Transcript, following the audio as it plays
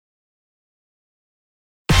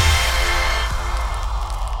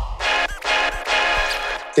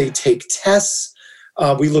They take tests.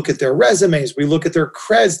 We look at their resumes. We look at their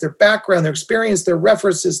creds, their background, their experience, their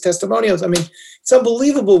references, testimonials. I mean, it's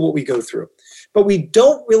unbelievable what we go through. But we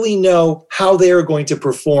don't really know how they are going to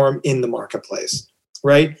perform in the marketplace,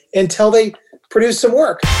 right? Until they produce some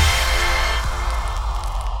work.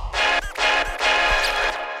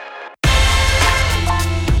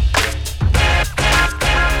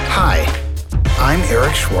 Hi, I'm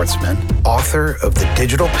Eric Schwartzman, author of The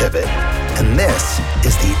Digital Pivot, and this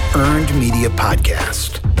is the Earned Media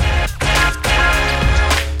Podcast.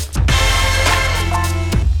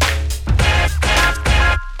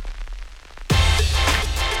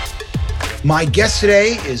 My guest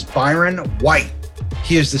today is Byron White.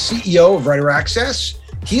 He is the CEO of Writer Access.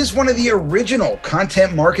 He is one of the original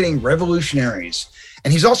content marketing revolutionaries,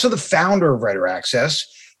 and he's also the founder of Writer Access.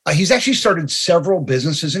 He's actually started several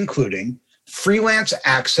businesses, including Freelance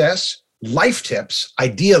Access, Life Tips,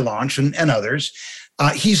 Idea Launch, and others.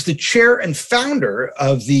 He's the chair and founder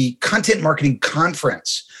of the Content Marketing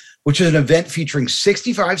Conference, which is an event featuring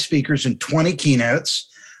 65 speakers and 20 keynotes.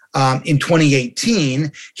 In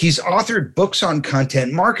 2018, he's authored books on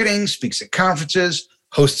content marketing, speaks at conferences,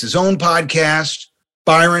 hosts his own podcast.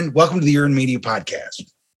 Byron, welcome to the Earned Media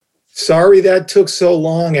Podcast. Sorry that took so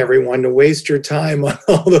long, everyone, to waste your time on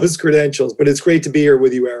all those credentials, but it's great to be here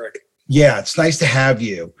with you, Eric. Yeah, it's nice to have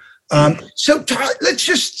you. So let's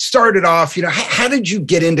just start it off. How did you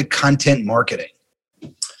get into content marketing?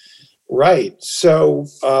 Right. So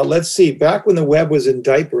let's see. Back when the web was in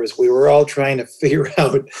diapers, we were all trying to figure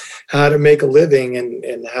out how to make a living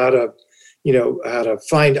and how to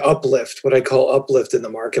find uplift, what I call uplift in the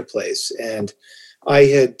marketplace. And I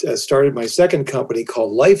had started my second company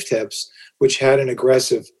called Life Tips, which had an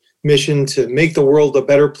aggressive mission to make the world a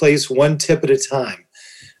better place, one tip at a time.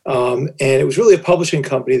 And it was really a publishing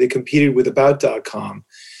company that competed with About.com.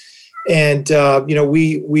 And,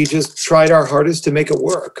 we just tried our hardest to make it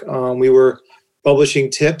work. We were publishing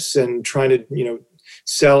tips and trying to,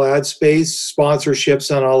 sell ad space,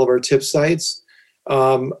 sponsorships on all of our tip sites.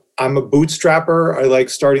 I'm a bootstrapper. I like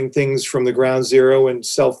starting things from the ground zero and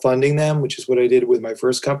self-funding them, which is what I did with my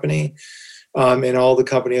first company and all the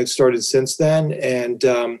company I've started since then. And,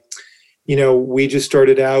 we just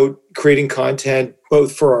started out creating content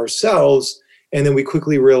both for ourselves. And then we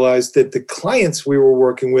quickly realized that the clients we were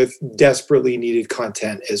working with desperately needed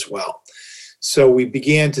content as well. So we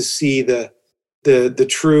began to see the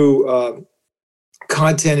true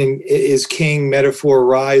content is king metaphor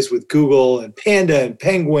rise with Google and Panda and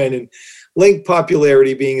Penguin and link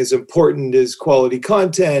popularity being as important as quality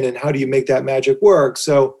content. And how do you make that magic work?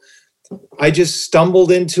 So I just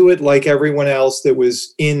stumbled into it like everyone else that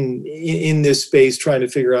was in this space trying to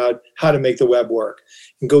figure out how to make the web work.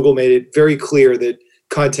 And Google made it very clear that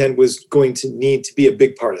content was going to need to be a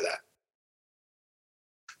big part of that.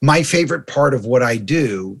 My favorite part of what I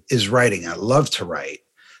do is writing. I love to write.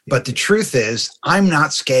 But the truth is, I'm not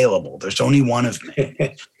scalable. There's only one of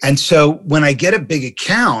me. And so when I get a big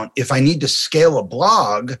account, if I need to scale a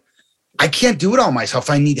blog, I can't do it all myself.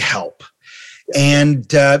 I need help. And,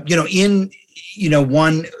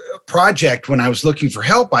 one project when I was looking for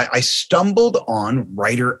help, I stumbled on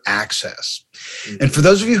Writer Access. Mm-hmm. And for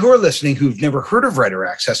those of you who are listening who've never heard of Writer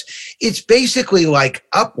Access, it's basically like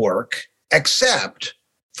Upwork, except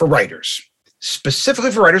for writers.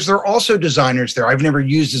 Specifically for writers. There are also designers there. I've never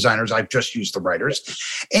used designers. I've just used the writers.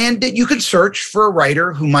 And you can search for a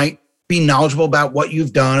writer who might be knowledgeable about what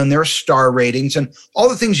you've done, and there are star ratings and all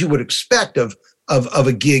the things you would expect of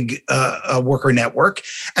a gig worker network.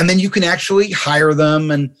 And then you can actually hire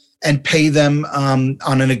them and pay them on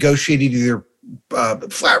a negotiated either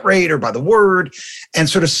flat rate or by the word, and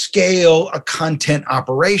sort of scale a content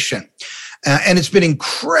operation. And it's been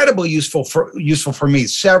incredibly useful for me.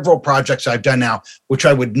 Several projects I've done now, which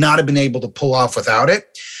I would not have been able to pull off without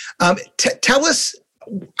it. Tell us,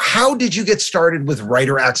 how did you get started with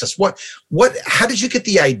Writer Access? How did you get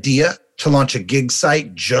the idea to launch a gig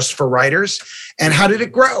site just for writers, and how did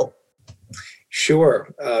it grow?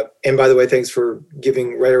 Sure. And by the way, thanks for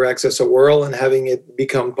giving Writer Access a whirl and having it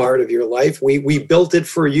become part of your life. We built it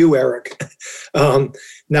for you, Eric.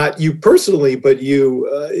 Not you personally, but you,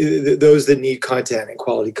 those that need content and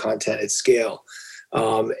quality content at scale.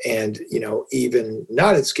 And, even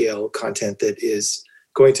not at scale, content that is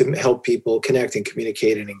going to help people connect and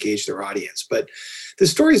communicate and engage their audience. But the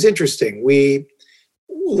story is interesting.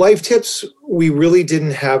 Life Tips, we really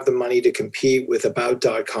didn't have the money to compete with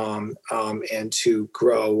About.com and to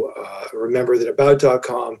grow. Remember that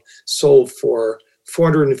About.com sold for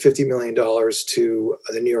 $450 million to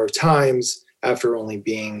the New York Times after only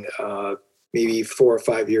being maybe 4 or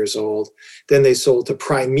 5 years old. Then they sold to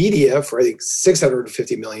Prime Media for, I think,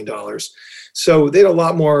 $650 million. So they had a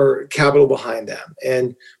lot more capital behind them.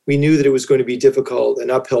 And we knew that it was going to be difficult,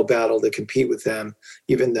 an uphill battle to compete with them,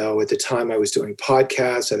 even though at the time I was doing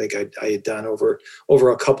podcasts. I think I had done over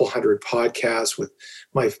a couple hundred podcasts with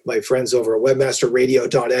my friends over at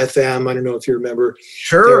webmasterradio.fm. I don't know if you remember.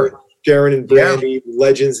 Sure. Darren and Brandy,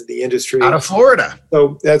 legends in the industry. Out of Florida.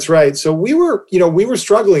 So that's right. So we were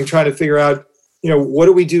struggling trying to figure out, what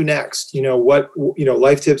do we do next?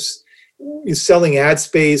 Life Tips selling ad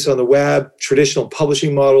space on the web, traditional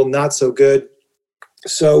publishing model, not so good.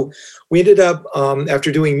 So we ended up,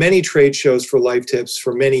 after doing many trade shows for Life Tips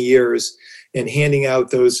for many years and handing out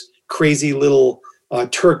those crazy little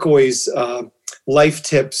turquoise Life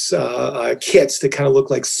Tips kits that kind of look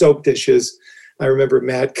like soap dishes. I remember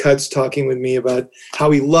Matt Cutts talking with me about how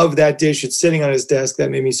he loved that dish. It's sitting on his desk. That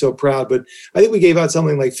made me so proud. But I think we gave out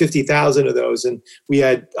something like 50,000 of those. And we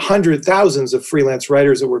had thousands of freelance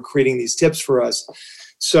writers that were creating these tips for us.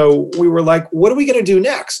 So we were like, what are we going to do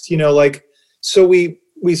next? So we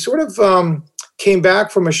sort of came back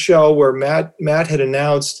from a show where Matt had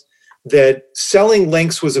announced that selling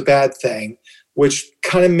links was a bad thing, which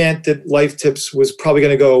kind of meant that Life Tips was probably going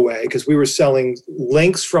to go away because we were selling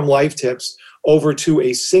links from Life Tips over to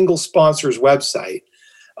a single sponsor's website,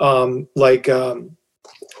 like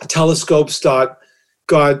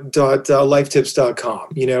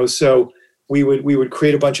telescopes.lifetips.com. So we would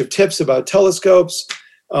create a bunch of tips about telescopes,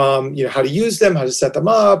 how to use them, how to set them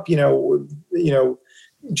up,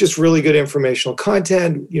 just really good informational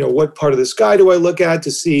content. What part of the sky do I look at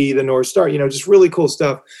to see the North Star? Just really cool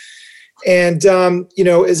stuff. And,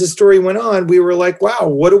 as the story went on, we were like, wow,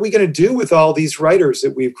 what are we going to do with all these writers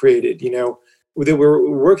that we've created, that we're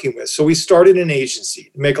working with? So we started an agency,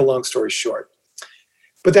 to make a long story short.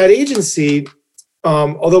 But that agency,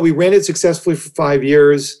 although we ran it successfully for 5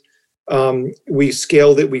 years, we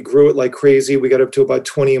scaled it, we grew it like crazy. We got up to about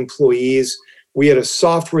 20 employees. We had a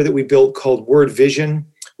software that we built called Word Vision,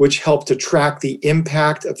 which helped to track the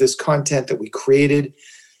impact of this content that we created.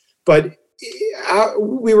 But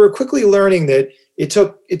we were quickly learning that it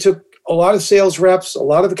took a lot of sales reps, a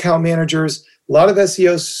lot of account managers, a lot of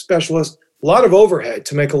SEO specialists, a lot of overhead,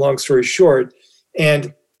 to make a long story short.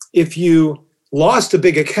 And if you lost a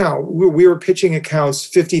big account, we were pitching accounts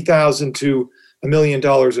 $50,000 to $1 million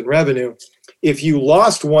in revenue. If you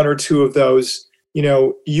lost one or two of those,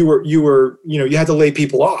 you had to lay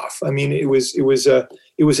people off. I mean, it was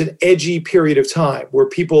an edgy period of time where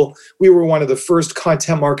we were one of the first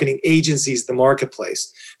content marketing agencies in the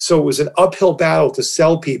marketplace. So it was an uphill battle to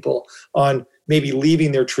sell people on maybe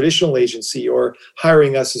leaving their traditional agency or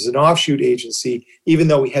hiring us as an offshoot agency, even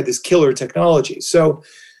though we had this killer technology. So,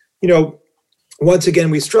 once again,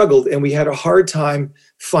 we struggled and we had a hard time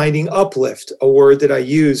finding uplift, a word that I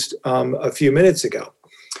used a few minutes ago.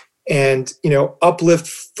 And, uplift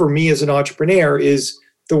for me as an entrepreneur is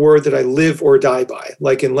the word that I live or die by.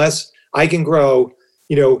 Like, unless I can grow,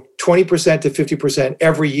 20% to 50%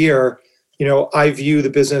 every year, I view the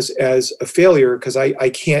business as a failure because I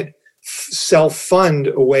can't self-fund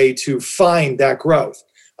a way to find that growth.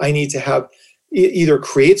 I need to have either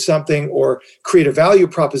create something or create a value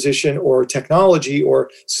proposition or technology or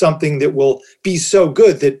something that will be so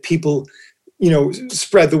good that people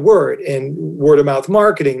spread the word, and word of mouth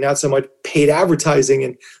marketing, not so much paid advertising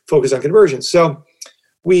and focus on conversion. So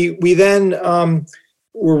we then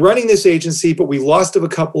were running this agency, but we lost a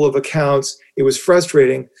couple of accounts. It was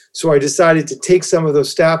frustrating. So I decided to take some of those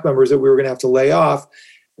staff members that we were going to have to lay off,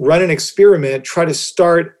 run an experiment, try to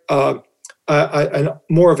start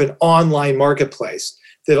more of an online marketplace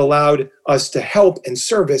that allowed us to help and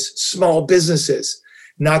service small businesses,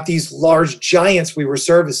 not these large giants we were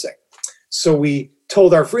servicing. So we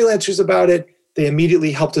told our freelancers about it. They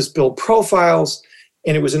immediately helped us build profiles,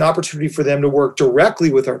 and it was an opportunity for them to work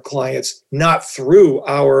directly with our clients, not through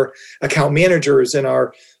our account managers and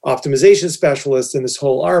our optimization specialists and this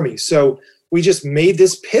whole army. So we just made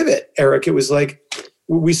this pivot, Eric. It was like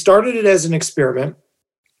we started it as an experiment,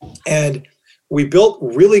 and we built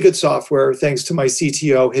really good software thanks to my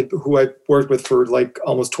CTO, who I've worked with for like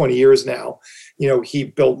almost 20 years now. He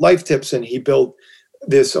built Life Tips, and he built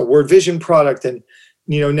this Word Vision product. And,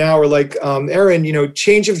 now we're like, Aaron,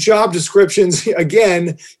 change of job descriptions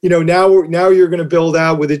again, now you're going to build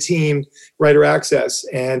out with a team Writer Access.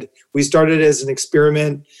 And we started as an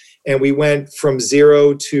experiment, and we went from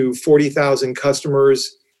 0 to 40,000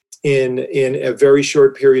 customers in a very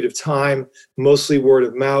short period of time, mostly word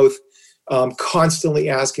of mouth, constantly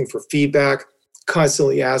asking for feedback,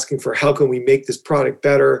 constantly asking for how can we make this product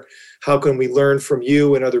better? How can we learn from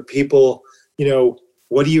you and other people?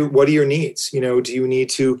 what are your needs? Do you need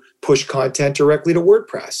to push content directly to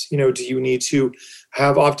WordPress? Do you need to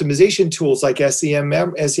have optimization tools like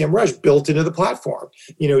SEMrush built into the platform?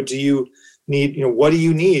 Do you need, what do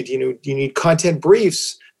you need? Do you need content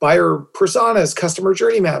briefs, buyer personas, customer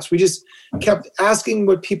journey maps? We just kept asking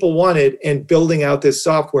what people wanted and building out this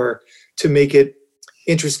software to make it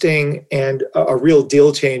interesting and a real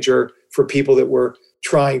deal changer for people that were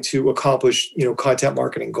trying to accomplish, content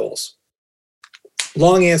marketing goals.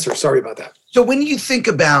 Long answer. Sorry about that. So when you think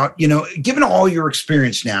about, given all your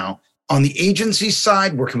experience now on the agency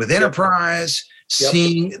side, working with enterprise,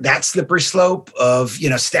 seeing that slippery slope of,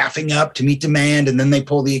 staffing up to meet demand and then they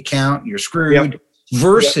pull the account and you're screwed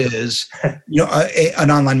versus, an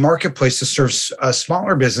online marketplace that serves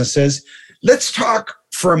smaller businesses. Let's talk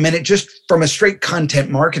for a minute, just from a straight content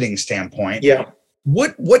marketing standpoint. Yeah.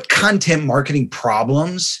 What content marketing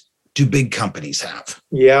problems do big companies have?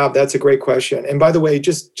 Yeah, that's a great question. And by the way,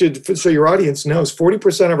 just so your audience knows,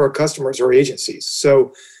 40% of our customers are agencies.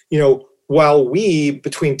 So, while we,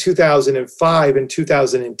 between 2005 and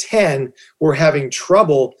 2010, were having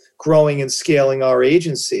trouble growing and scaling our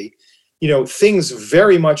agency, things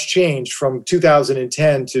very much changed from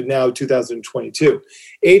 2010 to now 2022.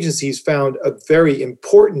 Agencies found a very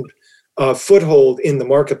important foothold in the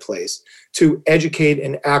marketplace to educate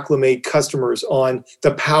and acclimate customers on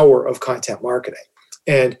the power of content marketing.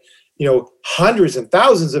 And, hundreds and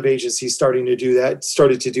thousands of agencies started to do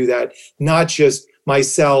that, not just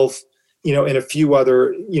myself, and a few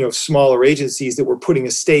other, smaller agencies that were putting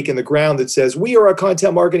a stake in the ground that says, we are a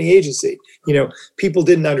content marketing agency. People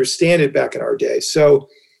didn't understand it back in our day. So,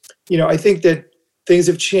 I think that things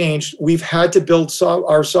have changed. We've had to build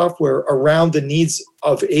our software around the needs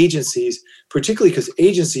of agencies, particularly because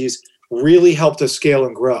agencies really helped us scale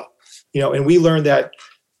and grow, and we learned that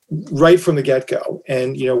right from the get-go.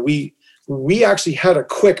 And, we actually had a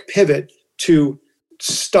quick pivot to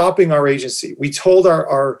stopping our agency. We told we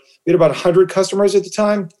had about 100 customers at the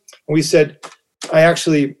time. And we said, I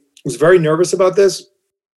actually was very nervous about this,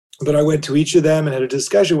 but I went to each of them and had a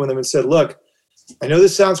discussion with them and said, look, I know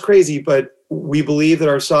this sounds crazy, but we believe that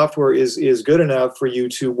our software is good enough for you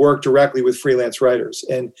to work directly with freelance writers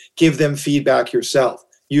and give them feedback yourself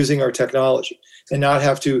using our technology and not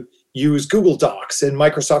have to use Google Docs and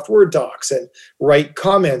Microsoft Word docs and write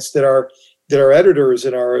comments that our editors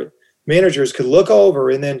and our managers could look over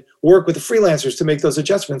and then work with the freelancers to make those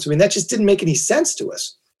adjustments. I mean, that just didn't make any sense to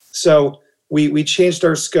us. So we changed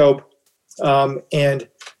our scope. In the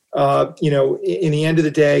end of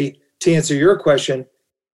the day, to answer your question,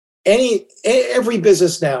 every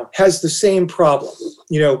business now has the same problem.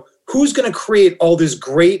 Who's going to create all this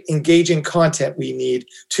great, engaging content we need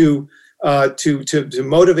to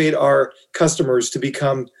motivate our customers to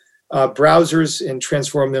become browsers and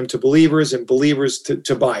transform them to believers and believers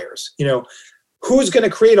to buyers? Who's going to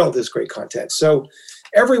create all this great content? So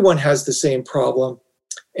everyone has the same problem,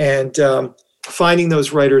 and finding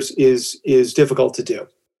those writers is difficult to do.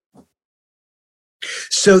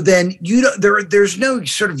 So then there's no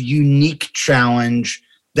sort of unique challenge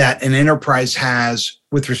that an enterprise has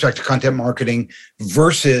with respect to content marketing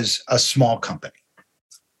versus a small company.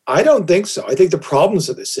 I don't think so. I think the problems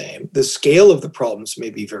are the same. The scale of the problems may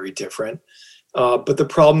be very different, but the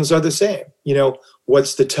problems are the same.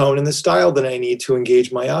 What's the tone and the style that I need to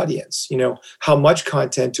engage my audience? How much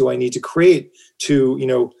content do I need to create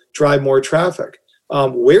to, drive more traffic?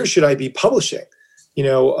 Where should I be publishing?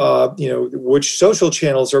 Which social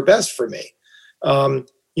channels are best for me?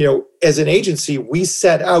 As an agency, we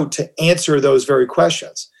set out to answer those very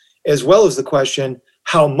questions, as well as the question,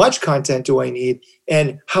 how much content do I need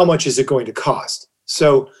and how much is it going to cost?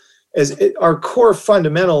 So our core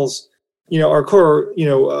fundamentals, our core,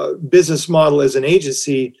 business model as an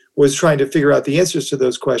agency was trying to figure out the answers to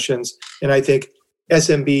those questions. And I think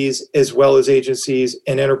SMBs, as well as agencies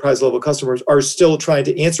and enterprise level customers, are still trying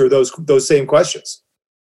to answer those same questions.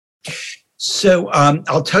 So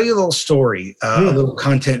I'll tell you a little story, a little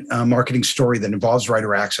content marketing story that involves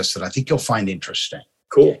Writer Access that I think you'll find interesting.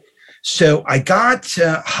 Cool. So I got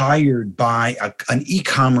hired by an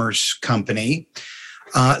e-commerce company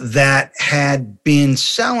that had been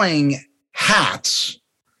selling hats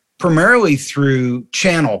primarily through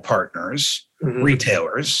channel partners,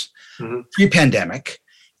 retailers, pre-pandemic,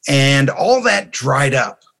 and all that dried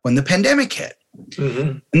up when the pandemic hit.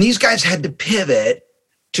 And these guys had to pivot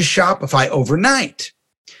to Shopify overnight.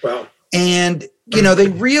 Wow. And, they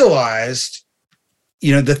realized,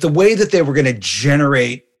 that the way that they were going to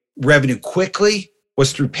generate revenue quickly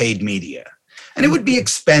was through paid media. And it would be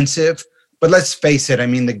expensive, but let's face it, I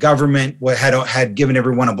mean, the government had given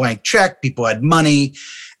everyone a blank check, people had money,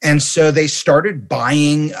 And so they started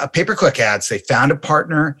buying pay-per-click ads. They found a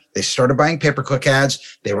partner. They started buying pay-per-click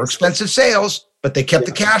ads. They were expensive sales, but they kept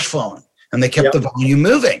the cash flowing and they kept the volume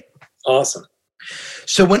moving. Awesome.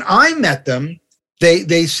 So when I met them,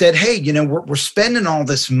 they said, hey, you know, we're spending all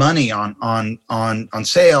this money on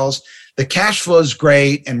sales. The cash flow is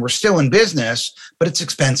great and we're still in business, but it's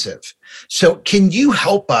expensive. So can you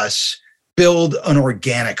help us build an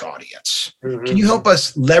organic audience? Mm-hmm. Can you help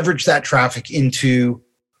us leverage that traffic into,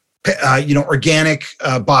 organic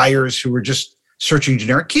buyers who were just searching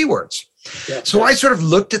generic keywords? Yeah. So I sort of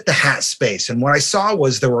looked at the hat space, and what I saw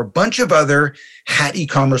was there were a bunch of other hat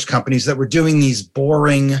e-commerce companies that were doing these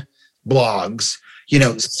boring blogs,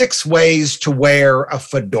 6 ways to wear a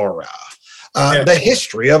fedora, the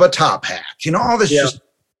history of a top hat, all this just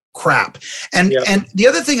crap. And the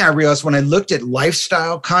other thing I realized when I looked at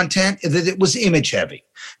lifestyle content is that it was image heavy.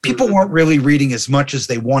 People weren't really reading as much as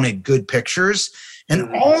they wanted good pictures.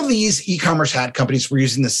 And all these e-commerce hat companies were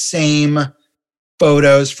using the same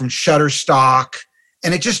photos from Shutterstock.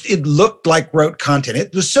 And it looked like rote content.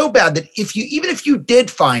 It was so bad that even if you did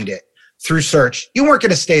find it through search, you weren't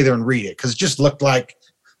going to stay there and read it because it just looked like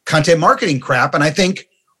content marketing crap. And I think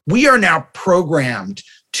we are now programmed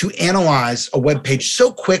to analyze a web page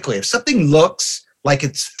so quickly. If something looks like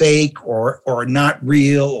it's fake or not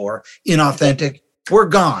real or inauthentic, we're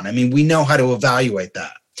gone. I mean, we know how to evaluate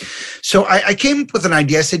that. So I came up with an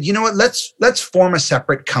idea. I said, you know what, let's form a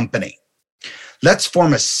separate company. Let's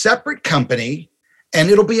form a separate company, and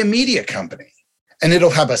it'll be a media company. And it'll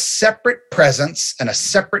have a separate presence and a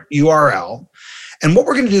separate URL. And what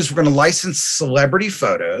we're going to do is we're going to license celebrity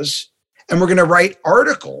photos, and we're going to write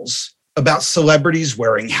articles about celebrities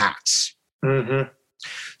wearing hats. Mm-hmm.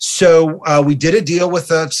 So we did a deal with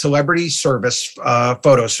a celebrity service,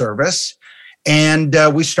 photo service, and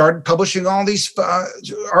we started publishing all these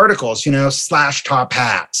articles, slash top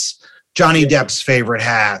hats, Johnny Depp's favorite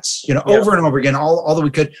hats, over and over again, all that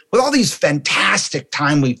we could, with all these fantastic,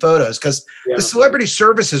 timely photos, because the celebrity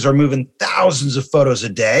services are moving thousands of photos a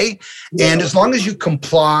day. And as long as you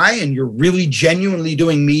comply and you're really genuinely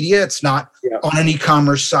doing media, it's not on an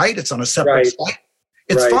e-commerce site, it's on a separate site,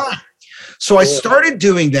 it's fine. So I started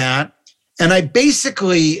doing that, and I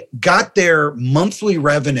basically got their monthly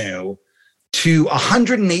revenue to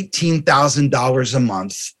 $118,000 a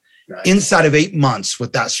month. Nice. Inside of 8 months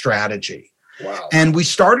with that strategy. Wow. And we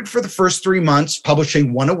started for the first 3 months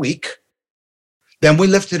publishing 1 a week. Then we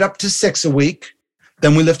lifted up to 6 a week.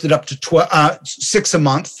 Then we lifted up to 6 a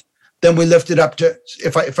month. Then we lifted up to,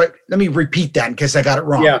 let me repeat that in case I got it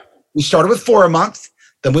wrong. Yeah. We started with 4 a month.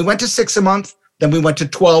 Then we went to 6 a month. Then we went to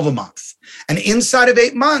 12 a month. And inside of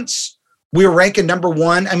 8 months, we were ranking number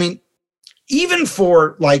 1. I mean, even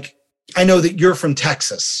for I know that you're from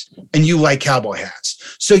Texas and you like cowboy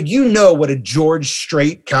hats. So you know what a George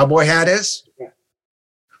Strait cowboy hat is? Yeah.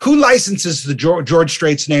 Who licenses the George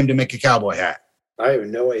Strait's name to make a cowboy hat? I have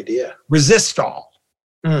no idea. Resistol.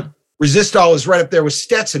 Resistol is right up there with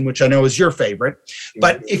Stetson, which I know is your favorite.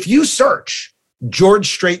 But if you search George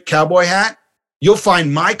Strait cowboy hat, you'll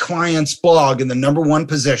find my client's blog in the number 1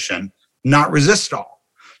 position, not Resistol.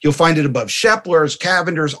 You'll find it above Shepler's,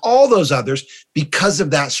 Cavender's, all those others because of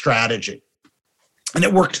that strategy. And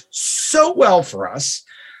it worked so well for us.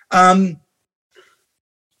 When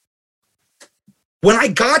I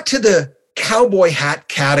got to the cowboy hat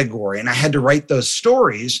category and I had to write those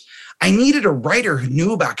stories, I needed a writer who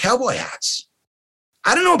knew about cowboy hats.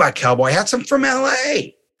 I don't know about cowboy hats. I'm from LA.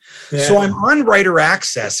 Yeah. So I'm on Writer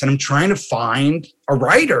Access and I'm trying to find a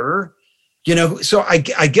writer. So I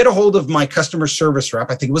get a hold of my customer service rep.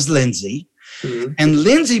 I think it was Lindsay. Mm-hmm. And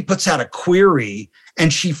Lindsay puts out a query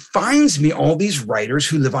and she finds me all these writers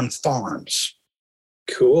who live on farms.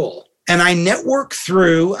 Cool. And I network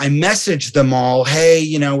through, I message them all,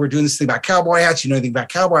 hey, we're doing this thing about cowboy hats. You know anything about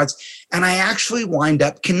cowboy hats? And I actually wind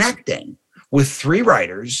up connecting with 3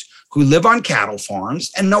 writers who live on cattle farms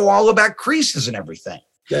and know all about creases and everything.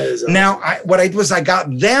 That is awesome. Now, I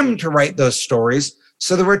got them to write those stories.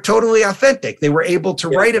 So they were totally authentic. They were able to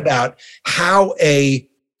write about how a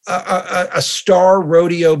star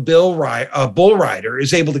rodeo bull rider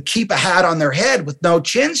is able to keep a hat on their head with no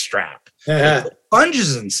chin strap.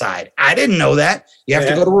 Sponges inside. I didn't know that. You have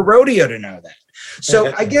to go to a rodeo to know that.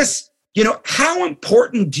 So I guess, how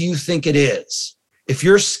important do you think it is if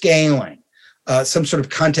you're scaling some sort of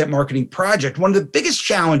content marketing project? One of the biggest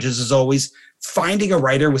challenges is always finding a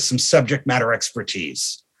writer with some subject matter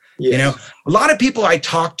expertise. Yes. A lot of people I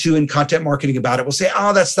talk to in content marketing about it will say,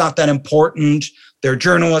 oh, that's not that important. They're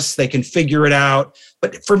journalists. They can figure it out.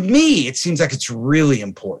 But for me, it seems like it's really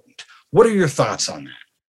important. What are your thoughts on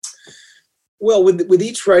that? Well, with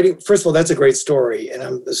each writing, first of all, that's a great story, and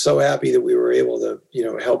I'm so happy that we were able to,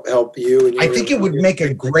 help you. And I think it would make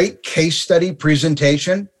a great case study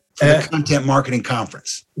presentation for the Content Marketing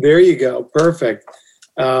Conference. There you go, perfect.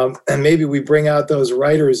 And maybe we bring out those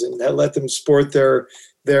writers and let them sport their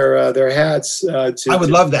hats. I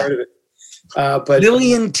would love that. But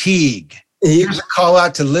Lillian Teague. Here's a call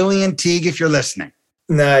out to Lillian Teague if you're listening.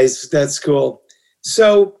 Nice, that's cool.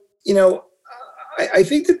 So I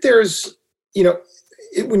think that there's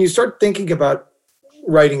when you start thinking about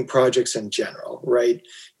writing projects in general, right,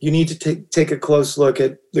 you need to take a close look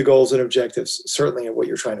at the goals and objectives, certainly at what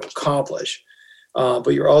you're trying to accomplish. But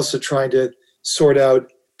you're also trying to sort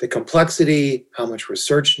out the complexity, how much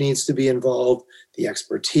research needs to be involved, the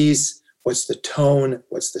expertise, what's the tone,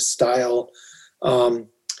 what's the style.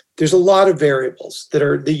 There's a lot of variables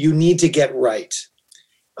that you need to get right.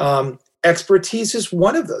 Expertise is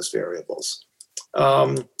one of those variables.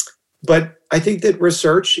 But I think that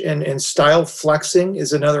research and style flexing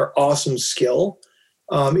is another awesome skill.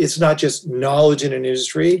 It's not just knowledge in an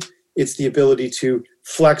industry, it's the ability to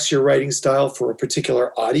flex your writing style for a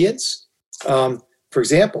particular audience. For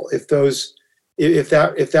example, if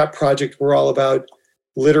that project were all about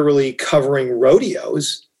literally covering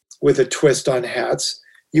rodeos with a twist on hats,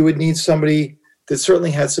 you would need somebody that certainly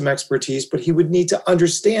had some expertise, but he would need to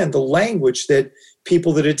understand the language that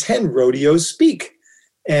people that attend rodeos speak.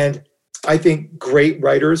 And I think great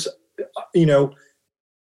writers,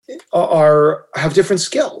 have different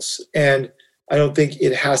skills, and I don't think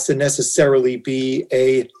it has to necessarily be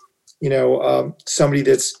somebody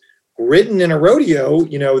that's written in a rodeo,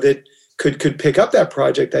 that could pick up that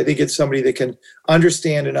project. I think it's somebody that can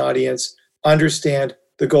understand an audience, understand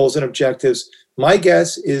the goals and objectives. My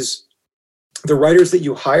guess is the writers that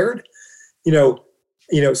you hired,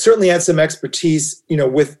 certainly had some expertise,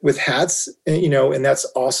 with hats, and that's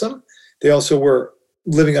awesome. They also were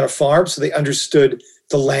living on a farm, so they understood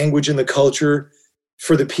the language and the culture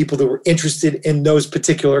for the people that were interested in those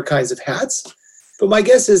particular kinds of hats. But my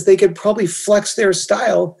guess is they could probably flex their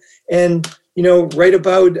style and, write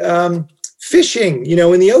about fishing,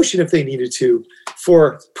 in the ocean if they needed to,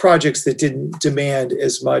 for projects that didn't demand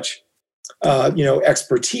as much,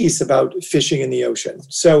 expertise about fishing in the ocean.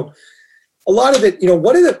 So a lot of it,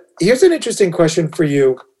 here's an interesting question for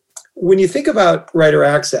you. When you think about writer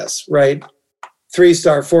access, right?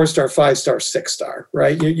 3-star, 4-star, 5-star, 6-star,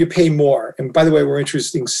 right? You pay more. And by the way, we're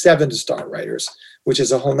introducing 7-star writers, which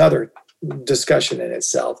is a whole nother discussion in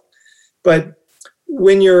itself. But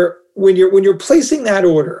when you're placing that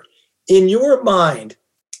order, in your mind,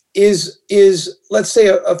 is let's say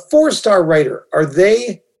a 4-star writer,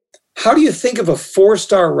 how do you think of a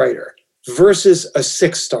 4-star writer versus a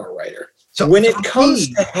 6-star writer? So when it comes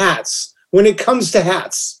to hats,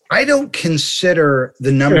 I don't consider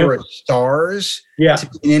the number of stars to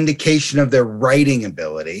be an indication of their writing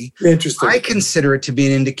ability. Interesting. I consider it to be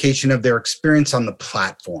an indication of their experience on the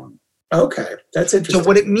platform. Okay, that's interesting. So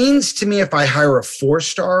what it means to me if I hire a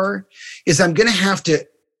 4-star is I'm going to have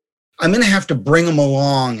to bring them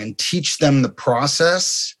along and teach them the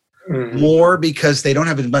process more, because they don't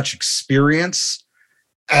have as much experience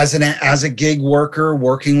as a gig worker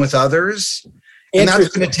working with others. And that's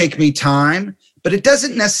going to take me time, but it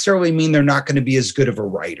doesn't necessarily mean they're not going to be as good of a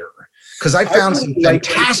writer, because I found some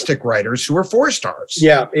fantastic writers who are 4-stars.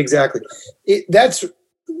 Yeah, exactly.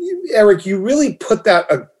 Eric, you really put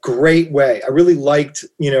that a great way. I really liked,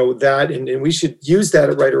 that, and we should use that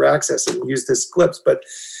at Writer Access and use this clips. But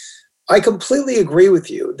I completely agree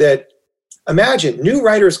with you that imagine new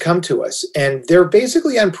writers come to us and they're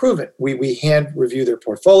basically unproven. We hand review their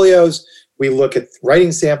portfolios. We look at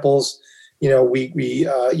writing samples. We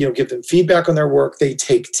give them feedback on their work. They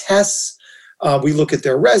take tests. We look at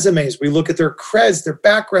their resumes. We look at their creds, their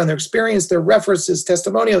background, their experience, their references,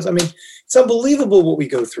 testimonials. I mean, it's unbelievable what we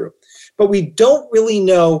go through. But we don't really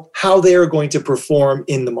know how they are going to perform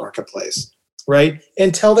in the marketplace, right?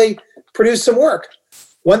 Until they produce some work.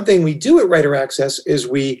 One thing we do at Writer Access is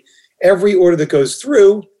every order that goes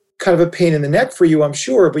through, kind of a pain in the neck for you, I'm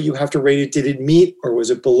sure, but you have to rate it. Did it meet, or was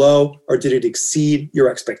it below, or did it exceed your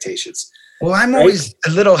expectations? Well, I'm always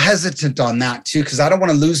a little hesitant on that too, because I don't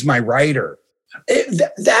want to lose my writer.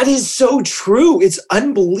 That is so true. It's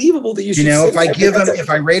unbelievable that you should. If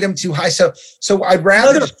I rate them too high, so I'd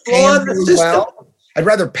rather pay them really well. I'd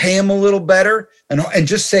rather pay them a little better and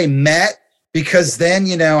just say met, because then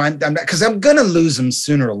I'm going to lose them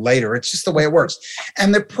sooner or later. It's just the way it works.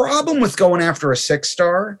 And the problem with going after a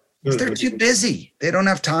 6-star is they're too busy. They don't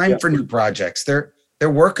have time for new projects. They're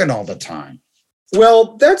working all the time.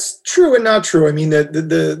 Well, that's true and not true. I mean, the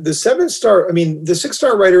 7-star, I mean, the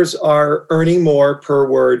 6-star writers are earning more per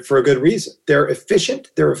word for a good reason. They're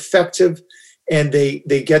efficient, they're effective, and they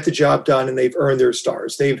get the job done, and they've earned their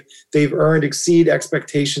stars. They've earned exceed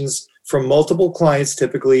expectations from multiple clients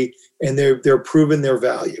typically, and they're proven their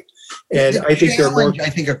value. And The I think they're more. challenge, I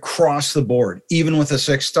think, across the board, even with a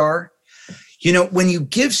 6-star, when you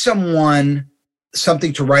give someone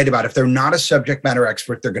something to write about, if they're not a subject matter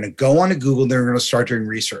expert, they're going to go onto Google, they're going to start doing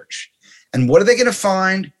research. And what are they going to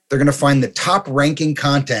find? They're going to find the top ranking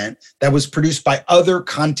content that was produced by other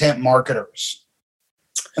content marketers.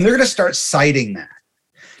 And they're going to start citing that.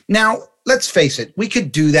 Now, let's face it, we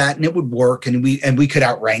could do that and it would work, and we could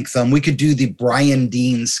outrank them. We could do the Brian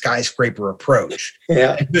Dean skyscraper approach.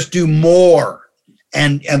 Yeah. And just do more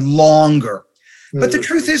and longer. But the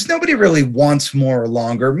truth is, nobody really wants more or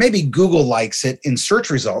longer. Maybe Google likes it in search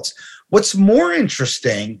results. What's more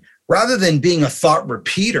interesting, rather than being a thought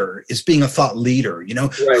repeater, is being a thought leader.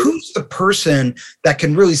 Right. Who's the person that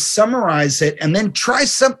can really summarize it and then try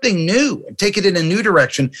something new and take it in a new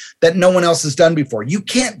direction that no one else has done before? You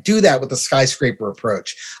can't do that with the skyscraper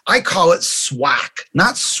approach. I call it SWAC,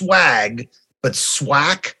 not swag, but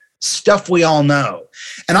SWAC. Stuff we all know.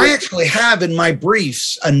 And I actually have in my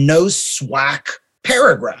briefs a no SWAC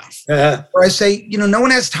paragraph where I say, no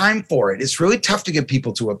one has time for it. It's really tough to get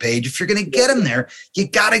people to a page. If you're going to get them there, you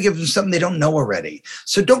got to give them something they don't know already.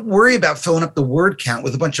 So don't worry about filling up the word count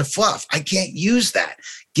with a bunch of fluff. I can't use that.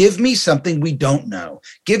 Give me something we don't know.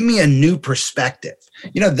 Give me a new perspective.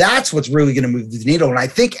 That's what's really going to move the needle. And I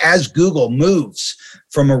think as Google moves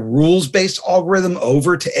from a rules-based algorithm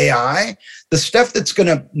over to AI, the stuff that's going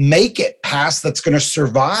to make it past, that's going to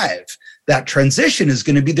survive that transition, is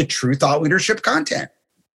going to be the true thought leadership content.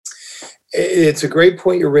 It's a great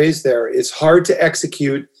point you raised there. It's hard to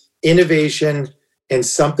execute innovation and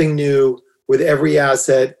something new with every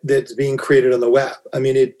asset that's being created on the web. I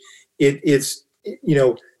mean, it's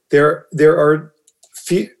there are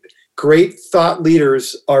few great thought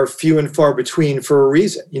leaders are few and far between for a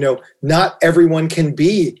reason. Not everyone can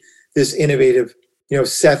be this innovative,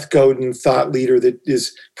 Seth Godin thought leader that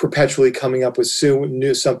is perpetually coming up with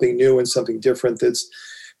something new and something different.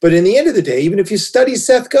 But in the end of the day, even if you study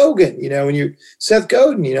Seth Godin,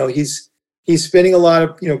 he's spinning a lot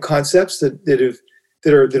of concepts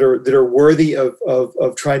that are worthy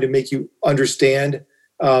of trying to make you understand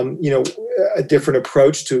a different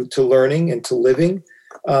approach to learning and to living,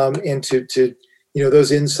 and to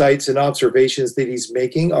those insights and observations that he's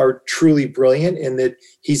making are truly brilliant, in that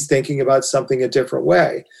he's thinking about something a different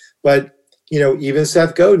way. But even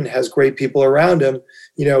Seth Godin has great people around him,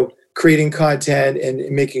 creating content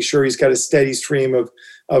and making sure he's got a steady stream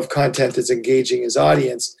of content that's engaging his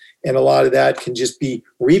audience. And a lot of that can just be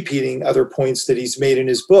repeating other points that he's made in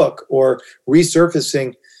his book, or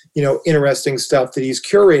resurfacing interesting stuff that he's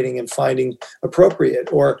curating and finding appropriate,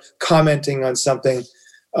 or commenting on something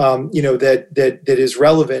that is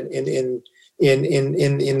relevant in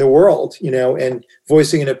the world, and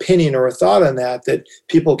voicing an opinion or a thought on that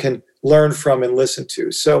people can learn from and listen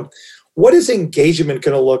to. So what is engagement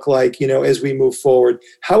going to look like, as we move forward?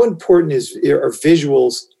 How important are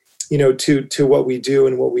visuals, to what we do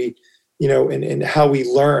and what we, and how we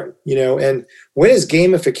learn, and when is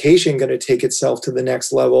gamification going to take itself to the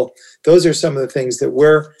next level? Those are some of the things that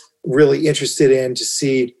we're really interested in to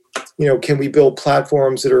see. Can we build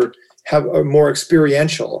platforms that are more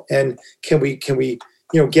experiential, and can we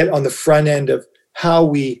get on the front end of how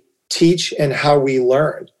we teach and how we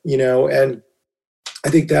learn, and I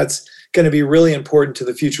think that's going to be really important to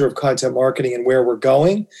the future of content marketing and where we're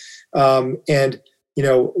going. And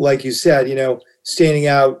like you said, standing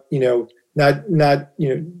out, not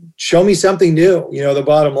show me something new, the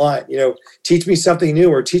bottom line, teach me something new,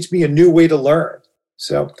 or teach me a new way to learn.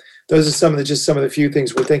 So those are some of the few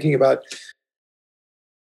things we're thinking about.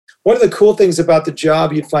 One of the cool things about the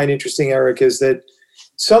job you'd find interesting, Eric, is that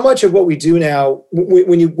so much of what we do now,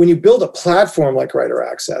 when you build a platform like Writer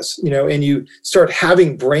Access, and you start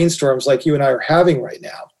having brainstorms like you and I are having right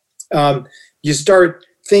now, you start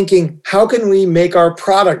thinking, how can we make our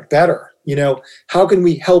product better? How can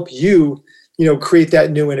we help you, create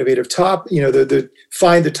that new innovative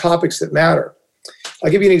find the topics that matter?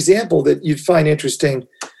 I'll give you an example that you'd find interesting.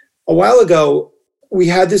 A while ago, we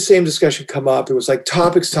had this same discussion come up. It was like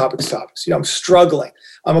topics. I'm struggling.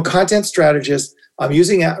 I'm a content strategist. I'm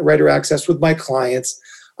using Writer Access with my clients.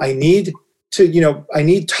 I need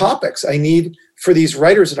topics. I need for these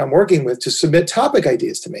writers that I'm working with to submit topic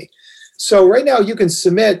ideas to me. So right now you can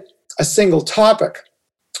submit a single topic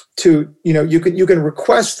to, you can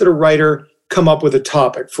request that a writer come up with a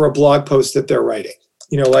topic for a blog post that they're writing.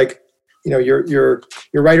 Like your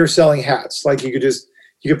writer selling hats. Like you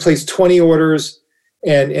could place 20 orders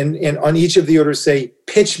and on each of the orders say,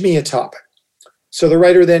 pitch me a topic. So the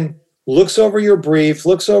writer then looks over your brief,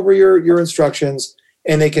 looks over your instructions,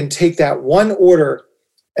 and they can take that one order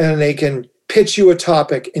and they can pitch you a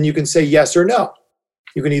topic, and you can say yes or no.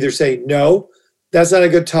 You can either say, no, that's not a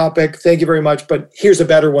good topic, thank you very much, but here's a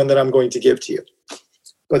better one that I'm going to give to you.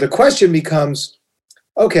 But the question becomes,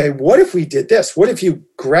 okay, what if we did this? What if you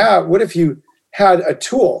had a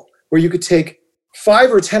tool where you could take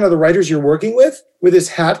 5 or 10 of the writers you're working with this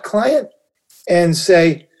hat client and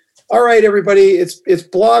say, all right, everybody, it's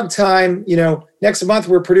blog time. Next month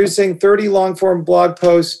we're producing 30 long form blog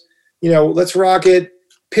posts. Let's rock it.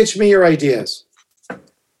 Pitch me your ideas.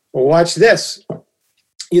 Well, watch this.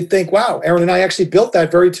 You'd think, wow, Aaron and I actually built that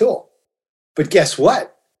very tool. But guess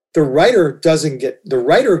what? The writer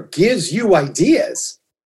gives you ideas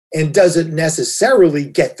and doesn't necessarily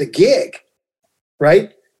get the gig,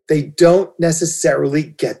 right? They don't necessarily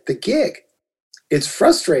get the gig. It's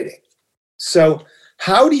frustrating. So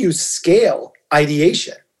how do you scale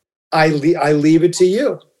ideation? I leave it to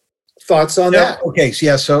you. Thoughts on that? Okay,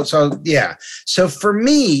 So for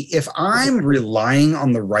me, if I'm relying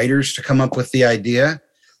on the writers to come up with the idea,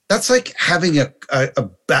 that's like having a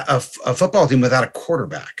football team without a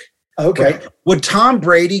quarterback. Okay. Right? Would Tom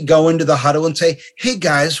Brady go into the huddle and say, hey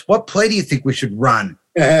guys, what play do you think we should run?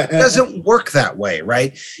 It doesn't work that way,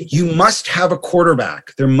 right? You must have a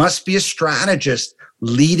quarterback. There must be a strategist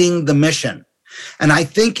leading the mission. And I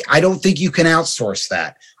don't think you can outsource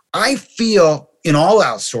that. I feel in all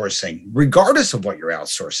outsourcing, regardless of what you're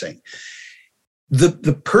outsourcing,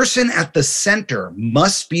 the person at the center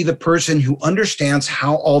must be the person who understands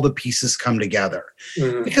how all the pieces come together.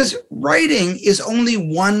 Mm-hmm. Because writing is only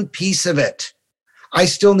one piece of it. I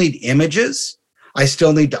still need images. I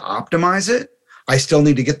still need to optimize it. I still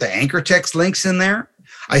need to get the anchor text links in there.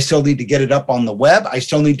 I still need to get it up on the web. I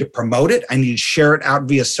still need to promote it. I need to share it out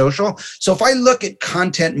via social. So if I look at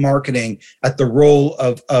content marketing at the role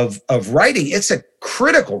of writing, it's a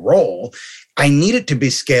critical role. I need it to be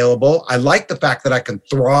scalable. I like the fact that I can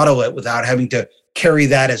throttle it without having to carry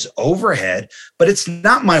that as overhead, but it's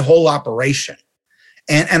not my whole operation.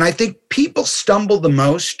 And I think people stumble the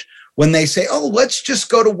most when they say, oh, let's just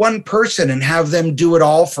go to one person and have them do it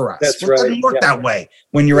all for us. That's It doesn't work that way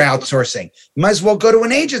when you're outsourcing. You might as well go to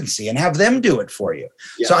an agency and have them do it for you.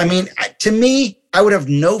 Yeah. So, I mean, to me, I would have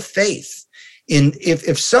no faith in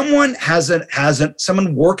if someone hasn't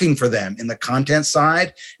someone working for them in the content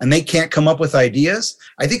side and they can't come up with ideas,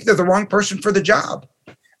 I think they're the wrong person for the job.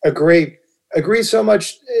 Agree so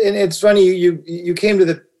much. And it's funny, you came to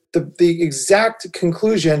the exact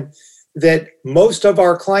conclusion that most of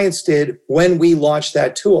our clients did when we launched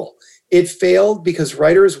that tool. It failed because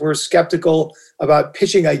writers were skeptical about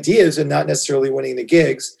pitching ideas and not necessarily winning the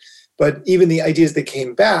gigs. But even the ideas that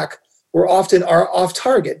came back were often off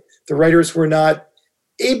target. The writers were not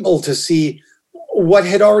able to see what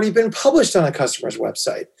had already been published on a customer's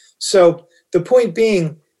website. So the point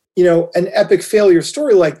being, an epic failure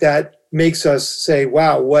story like that makes us say,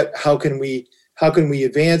 wow, how can we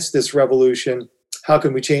advance this revolution? How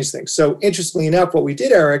can we change things? So interestingly enough, what we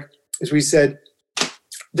did, Eric, is we said,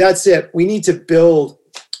 that's it. We need to build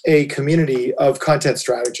a community of content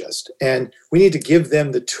strategists, and we need to give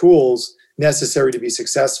them the tools necessary to be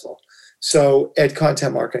successful. So at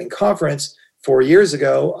Content Marketing Conference 4 years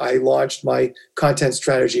ago, I launched my Content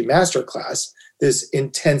Strategy Masterclass, this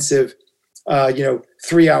intensive,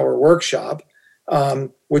 3-hour workshop,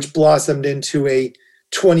 which blossomed into a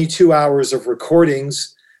 22 hours of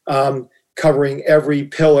recordings, covering every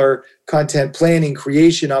pillar: content planning,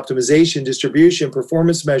 creation, optimization, distribution,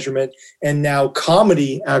 performance measurement, and now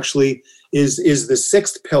comedy actually is the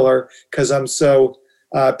 6th pillar, because I'm so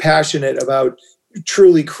passionate about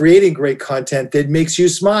truly creating great content that makes you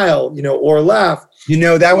smile, or laugh.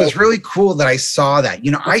 That was really cool that I saw that.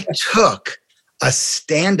 I took a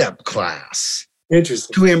stand-up class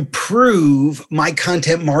to improve my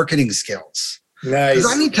content marketing skills. Nice.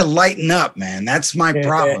 Because I need to lighten up, man. That's my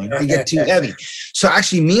problem. I get too heavy. So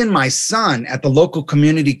actually, me and my son at the local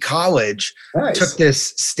community college took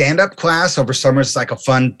this stand-up class over summer. It's like a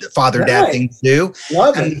fun father-dad thing to do.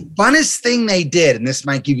 Love and it. The funnest thing they did, and this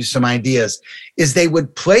might give you some ideas, is they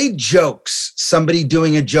would play jokes, somebody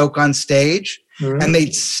doing a joke on stage, and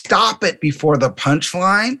they'd stop it before the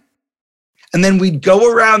punchline. And then we'd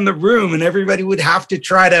go around the room and everybody would have to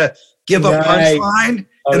try to give a punchline.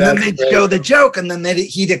 And then they'd show the joke, and then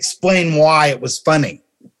he'd explain why it was funny.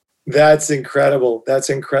 That's incredible.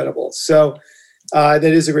 So that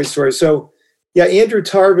is a great story. So Yeah, Andrew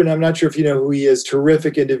Tarvin, I'm not sure if you know who he is,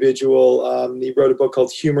 terrific individual. He wrote a book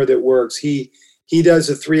called Humor That Works. He does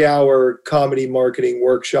a 3-hour comedy marketing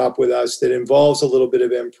workshop with us that involves a little bit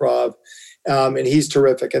of improv. And he's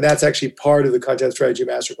terrific. And that's actually part of the Content Strategy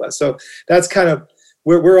Masterclass. So that's kind of,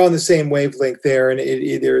 we're on the same wavelength there. And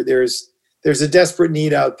there's a desperate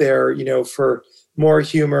need out there, for more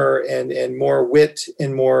humor and more wit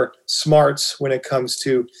and more smarts when it comes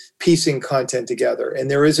to piecing content together.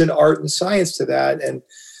 And there is an art and science to that. And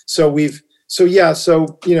so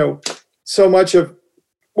so much of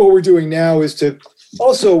what we're doing now is to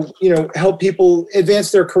also, help people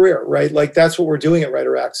advance their career, right? Like that's what we're doing at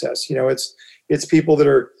Writer Access. It's people that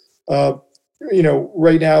are,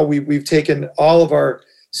 right now we've taken all of our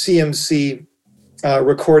CMC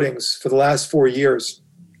recordings for the last 4 years,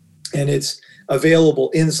 and it's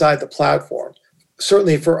available inside the platform.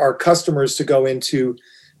 Certainly for our customers to go into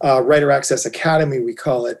Writer Access Academy, we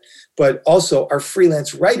call it, but also our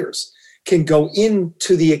freelance writers can go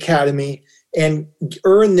into the academy and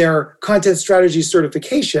earn their content strategy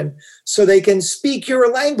certification so they can speak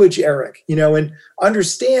your language, Eric, and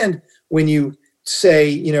understand when you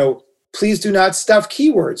say, please do not stuff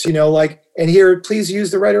keywords, and here, please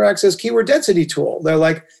use the Writer Access keyword density tool. They're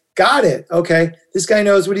like, got it. Okay. This guy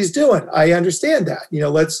knows what he's doing. I understand that,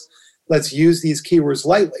 let's use these keywords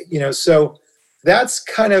lightly, so that's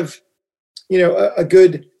kind of, a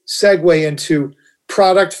good segue into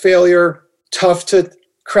product failure, tough to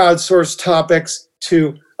crowdsource topics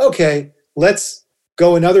to, okay, let's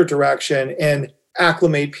go another direction and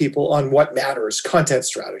acclimate people on what matters, content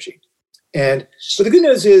strategy. And so the good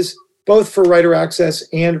news is both for Writer Access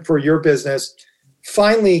and for your business,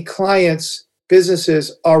 finally clients,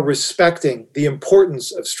 businesses are respecting the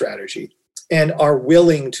importance of strategy and are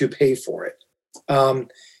willing to pay for it.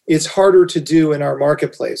 It's harder to do in our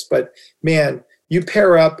marketplace, but man, you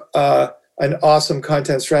pair up an awesome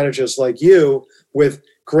content strategist like you with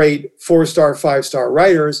great 4-star, 5-star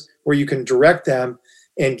writers where you can direct them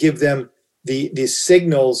and give them the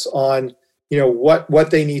signals on,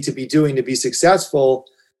 what they need to be doing to be successful,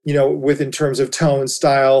 in terms of tone,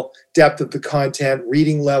 style, depth of the content,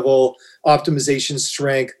 reading level, optimization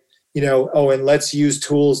strength, and let's use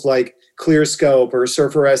tools like ClearScope or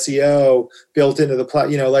Surfer SEO built into the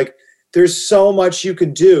platform. There's so much you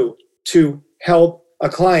can do to help a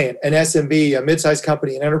client, an SMB, a mid-sized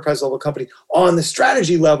company, an enterprise level company on the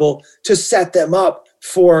strategy level to set them up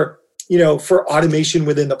for automation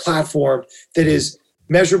within the platform that is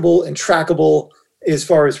measurable and trackable as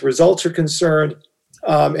far as results are concerned.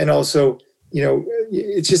 And also,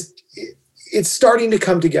 it's starting to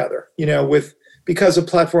come together, because of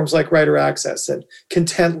platforms like Writer Access and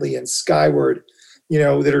Contently and Skyward,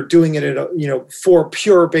 that are doing it for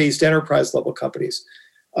pure based enterprise level companies.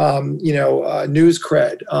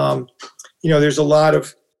 NewsCred. There's a lot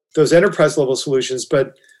of those enterprise level solutions,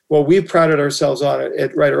 but what we've prided ourselves on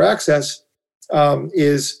at Writer Access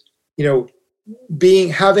is,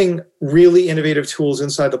 having really innovative tools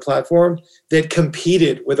inside the platform that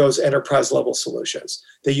competed with those enterprise level solutions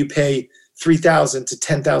that you pay $3,000 to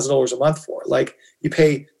 $10,000 a month for. Like you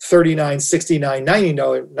pay $39, $69,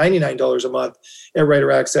 $99 a month at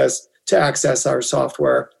Writer Access to access our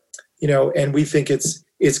software, and we think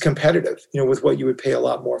it's competitive, with what you would pay a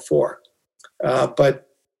lot more for. But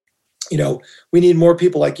we need more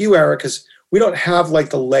people like you, Eric, because we don't have like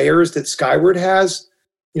the layers that Skyward has,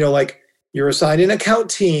 like you're assigned an account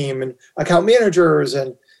team and account managers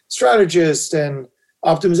and strategists and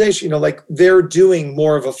optimization, like they're doing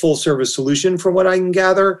more of a full service solution from what I can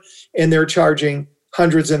gather. And they're charging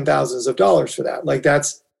hundreds and thousands of dollars for that. Like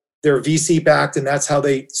that's, they're VC backed and that's how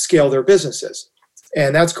they scale their businesses.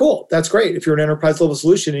 And that's cool. That's great if you're an enterprise level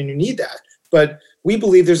solution and you need that. But we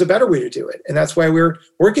believe there's a better way to do it. And that's why we're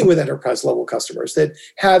working with enterprise level customers that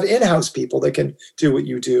have in-house people that can do what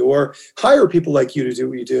you do, or hire people like you to do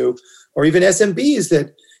what you do, or even SMBs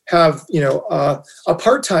that have, a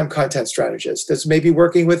part-time content strategist that's maybe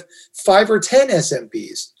working with 5 or 10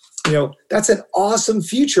 SMBs. That's an awesome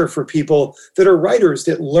future for people that are writers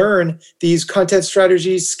that learn these content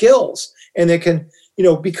strategy skills and they can,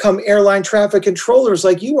 become airline traffic controllers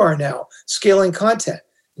like you are now, scaling content.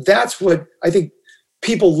 That's what I think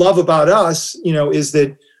people love about us, is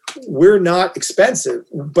that we're not expensive,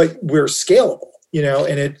 but we're scalable,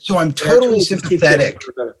 and it. So I'm totally sympathetic.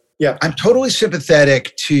 Yeah. I'm totally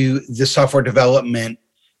sympathetic to the software development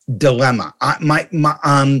dilemma.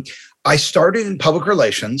 I started in public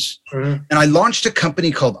relations, and I launched a company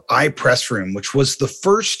called iPressroom, which was the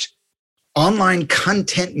first online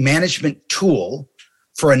content management tool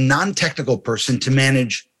for a non-technical person to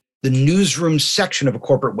manage the newsroom section of a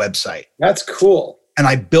corporate website. That's cool. And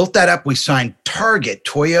I built that up. We signed Target,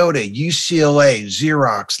 Toyota, UCLA,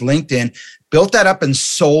 Xerox, LinkedIn, built that up and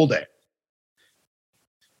sold it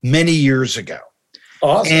many years ago.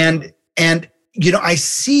 Awesome. And I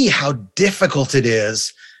see how difficult it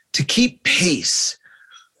is to keep pace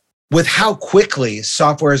with how quickly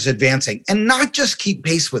software is advancing, and not just keep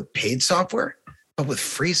pace with paid software, but with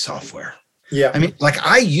free software. Yeah. I mean, like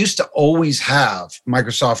I used to always have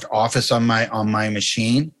Microsoft Office on my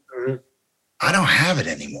machine. Mm-hmm. I don't have it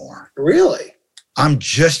anymore. Really? I'm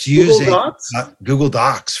just using Google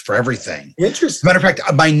Docs for everything. Interesting. Matter of fact,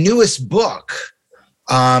 my newest book,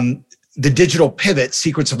 The Digital Pivot,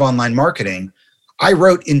 Secrets of Online Marketing, I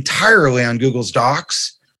wrote entirely on Google's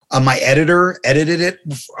Docs. My editor edited it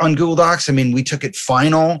on Google Docs. I mean, we took it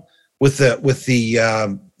final with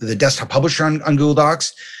the desktop publisher on Google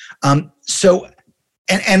Docs. So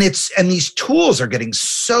these tools are getting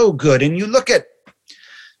so good. And you look at,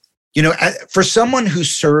 for someone who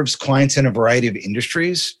serves clients in a variety of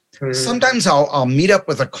industries, sometimes I'll meet up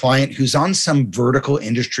with a client who's on some vertical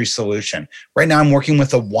industry solution. Right now, I'm working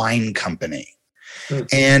with a wine company,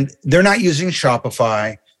 and they're not using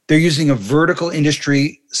Shopify. They're using a vertical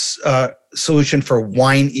industry solution for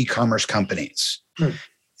wine e-commerce companies.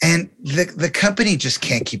 And the company just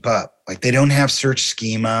can't keep up. Like they don't have search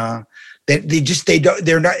schema. They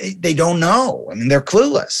don't know. I mean, they're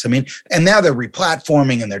clueless. I mean, and now they're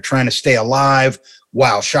replatforming and they're trying to stay alive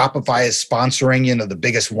while Shopify is sponsoring, the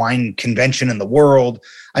biggest wine convention in the world.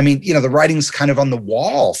 I mean, the writing's kind of on the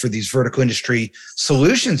wall for these vertical industry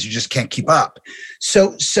solutions. You just can't keep up.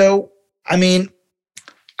 So I mean,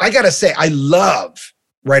 I got to say, I love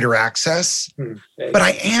Writer Access, but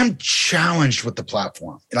I am challenged with the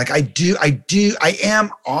platform. Like I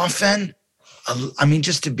am often,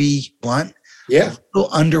 just to be blunt, a little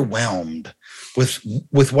underwhelmed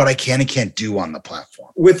with what I can and can't do on the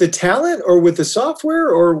platform. With the talent or with the software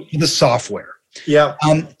or? The software. Yeah.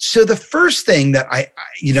 So the first thing that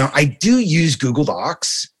I do use Google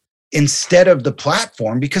Docs instead of the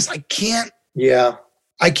platform because I can't. Yeah.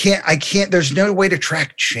 I can't, there's no way to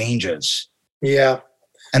track changes. Yeah.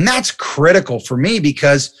 And that's critical for me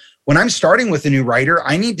because when I'm starting with a new writer,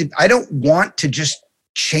 I don't want to just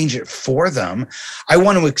change it for them. I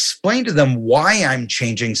want to explain to them why I'm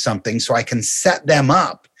changing something so I can set them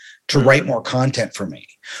up to write more content for me.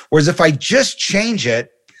 Whereas if I just change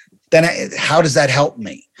it, then how does that help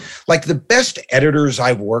me? Like the best editors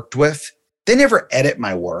I've worked with, they never edit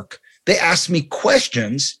my work. They ask me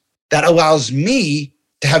questions that allows me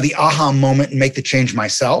to have the aha moment and make the change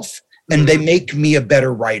myself. And they make me a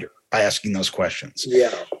better writer by asking those questions.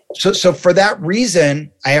 Yeah. So for that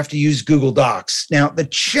reason, I have to use Google Docs. Now the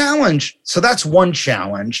challenge, so that's one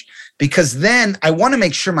challenge, because then I want to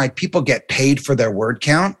make sure my people get paid for their word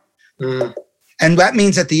count. And that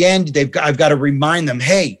means at the end, I've got to remind them,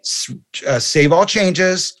 hey, save all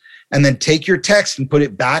changes, and then take your text and put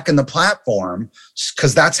it back in the platform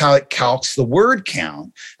because that's how it calcs the word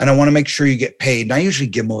count. And I want to make sure you get paid. And I usually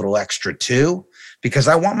give them a little extra too, because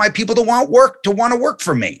I want my people to want to work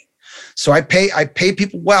for me. So I pay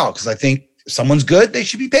people well because I think if someone's good, they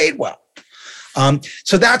should be paid well.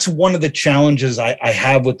 So that's one of the challenges I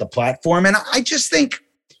have with the platform. And I just think,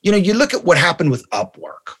 you look at what happened with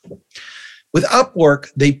Upwork. With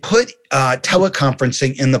Upwork, they put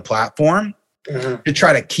teleconferencing in the platform. To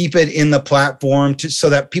try to keep it in the platform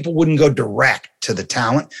so that people wouldn't go direct to the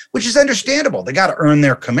talent, which is understandable. They got to earn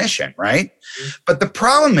their commission, right? But the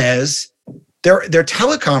problem is their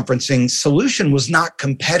teleconferencing solution was not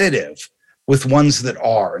competitive with ones that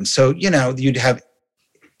are. And so, you'd have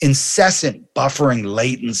incessant buffering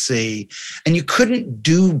latency and you couldn't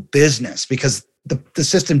do business because the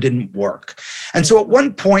system didn't work. And so at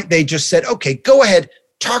one point they just said, okay, go ahead,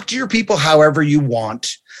 talk to your people however you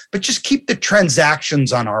want, but just keep the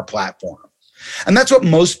transactions on our platform. And that's what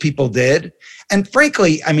most people did. And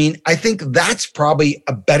frankly, I think that's probably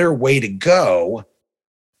a better way to go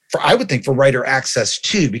I would think for Writer Access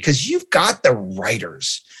too, because you've got the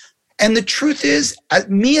writers. And the truth is,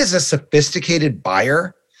 me as a sophisticated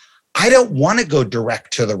buyer, I don't want to go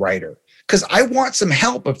direct to the writer because I want some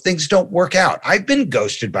help if things don't work out. I've been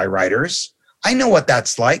ghosted by writers. I know what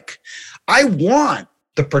that's like. I want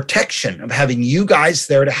the protection of having you guys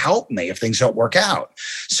there to help me if things don't work out.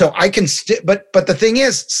 So I can but the thing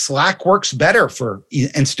is, Slack works better for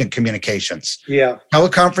instant communications. Yeah.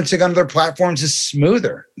 Teleconferencing on other platforms is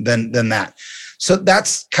smoother than that. So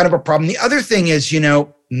that's kind of a problem. The other thing is,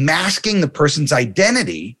 masking the person's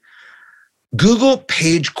identity. Google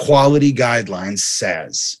Page Quality Guidelines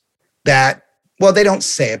says that, well, they don't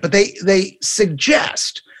say it, but they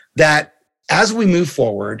suggest that as we move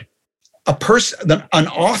forward, an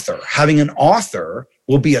author, having an author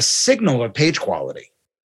will be a signal of page quality.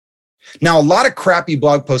 Now, a lot of crappy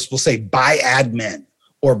blog posts will say by admin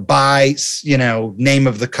or by, name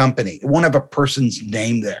of the company. It won't have a person's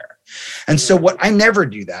name there. And so what I never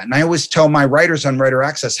do that. And I always tell my writers on Writer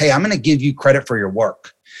Access, hey, I'm going to give you credit for your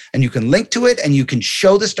work. And you can link to it and you can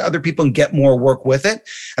show this to other people and get more work with it.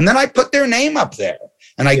 And then I put their name up there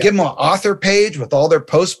and I give them an author page with all their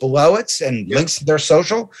posts below it and links to their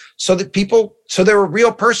social so that they're a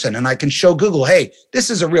real person. And I can show Google, hey, this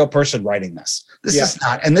is a real person writing this. This is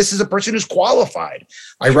not, and this is a person who's qualified.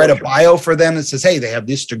 I write a bio for them that says, hey, they have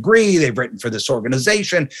this degree, they've written for this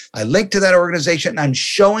organization. I link to that organization and I'm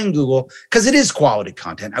showing Google, because it is quality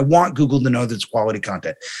content. I want Google to know that it's quality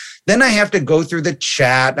content. Then I have to go through the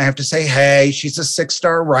chat and I have to say, hey, she's a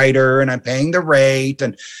 6-star writer and I'm paying the rate.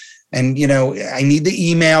 And I need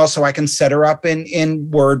the email so I can set her up in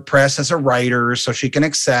WordPress as a writer so she can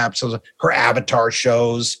accept. So her avatar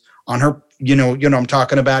shows on her, I'm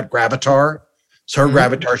talking about Gravatar. So her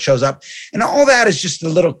Gravatar shows up. And all that is just a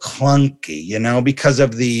little clunky, because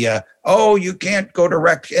of the, you can't go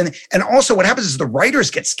direct. And also what happens is the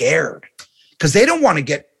writers get scared because they don't want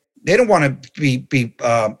to be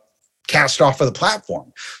cast off of the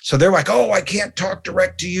platform. So they're like, I can't talk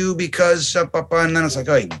direct to you because, and then it's like,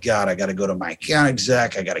 oh God, I got to go to my account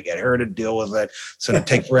exec. I got to get her to deal with it. It's going to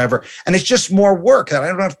take forever. And it's just more work that I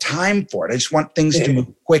don't have time for it. I just want things to move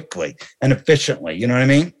quickly and efficiently. You know what I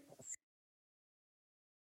mean?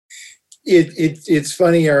 It's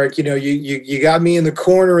funny, Eric, you got me in the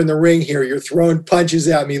corner in the ring here. You're throwing punches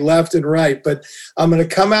at me left and right, but I'm going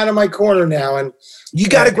to come out of my corner now. And you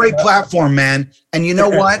got a great platform, man. And you know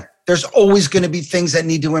what? There's always going to be things that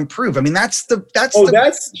need to improve. I mean, that's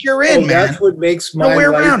you're in, man. That's what makes my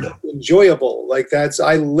life enjoyable.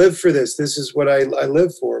 I live for this. This is what I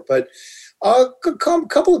live for. But a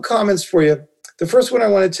couple of comments for you. The first one I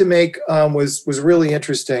wanted to make was really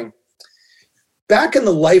interesting. Back in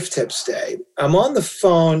the Life Tips day, I'm on the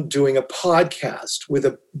phone doing a podcast with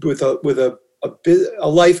a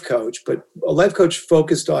life coach, but a life coach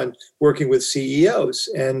focused on working with CEOs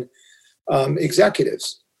and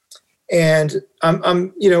executives. And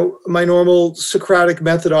I'm my normal Socratic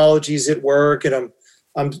methodologies at work, and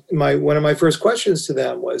one of my first questions to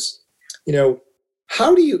them was,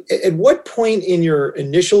 how do you, at what point in your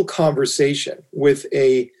initial conversation with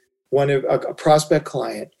a prospect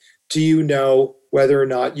client do you know whether or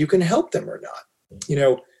not you can help them or not?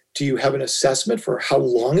 Do you have an assessment for how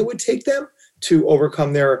long it would take them to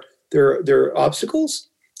overcome their obstacles?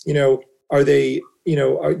 Are they,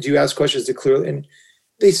 do you ask questions to clearly? And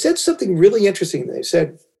they said something really interesting. They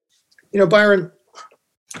said, Byron,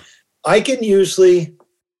 I can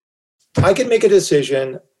make a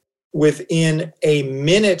decision within a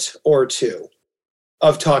minute or two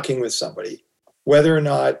of talking with somebody, whether or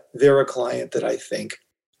not they're a client that I think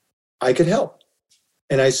I could help.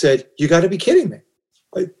 And I said, you got to be kidding me.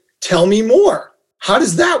 Tell me more. How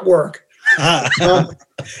does that work?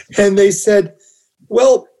 And they said,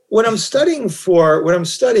 well, what I'm studying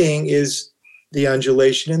is the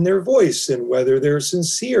undulation in their voice and whether they're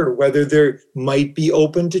sincere, whether they might be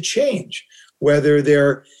open to change, whether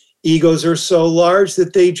their egos are so large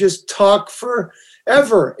that they just talk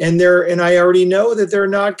forever. And I already know that they're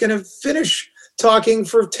not going to finish talking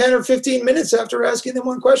for 10 or 15 minutes after asking them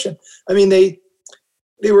one question. I mean, they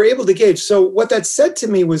were able to gauge. So what that said to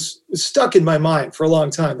me was stuck in my mind for a long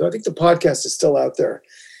time, though I think the podcast is still out there.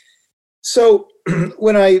 So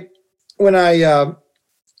when I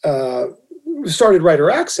started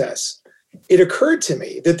Writer Access, it occurred to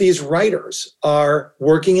me that these writers are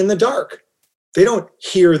working in the dark. They don't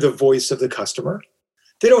hear the voice of the customer.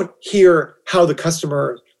 They don't hear how the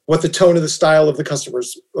customer, what the tone of the style of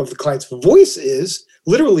the client's voice is,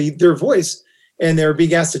 literally their voice, and they're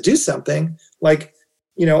being asked to do something like,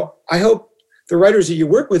 I hope the writers that you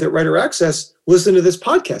work with at Writer Access listen to this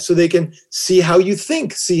podcast so they can see how you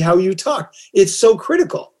think, see how you talk. It's so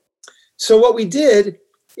critical. So what we did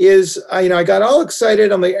is, I got all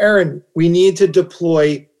excited. I'm like, Aaron, we need to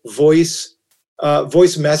deploy voice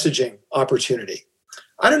messaging opportunity.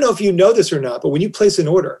 I don't know if you know this or not, but when you place an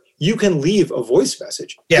order, you can leave a voice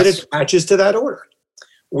message that attaches to that order.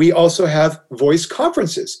 We also have voice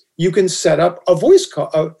conferences. You can set up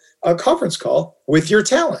a conference call with your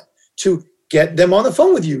talent to get them on the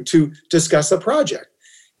phone with you to discuss a project.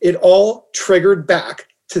 It all triggered back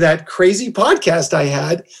to that crazy podcast I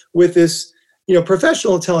had with this,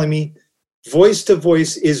 professional telling me voice to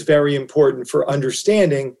voice is very important for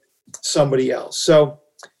understanding somebody else. So,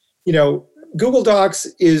 Google Docs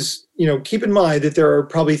is, keep in mind that there are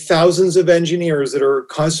probably thousands of engineers that are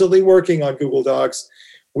constantly working on Google Docs.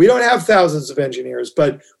 We don't have thousands of engineers,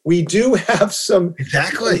 but we do have some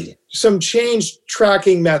change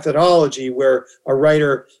tracking methodology where a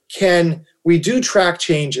writer we do track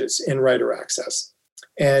changes in writer access.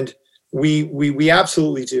 And we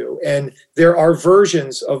absolutely do. And there are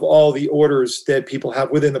versions of all the orders that people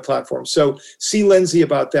have within the platform. So see Lindsay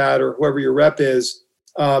about that, or whoever your rep is,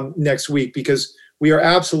 next week, because we are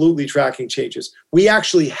absolutely tracking changes. We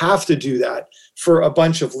actually have to do that for a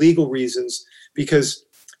bunch of legal reasons, because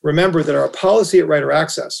remember that our policy at Writer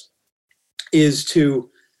Access is to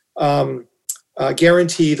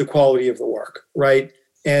guarantee the quality of the work, right?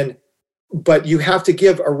 But you have to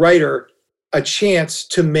give a writer a chance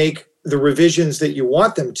to make the revisions that you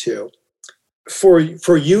want them to, for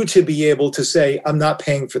you to be able to say, I'm not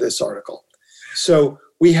paying for this article. So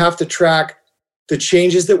we have to track the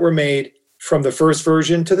changes that were made from the first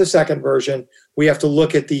version to the second version. We have to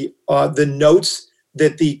look at the notes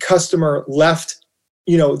that the customer left,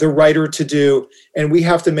 the writer to do, and we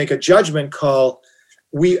have to make a judgment call.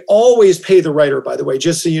 We always pay the writer, by the way,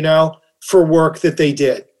 just so you know, for work that they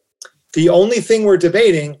did. The only thing we're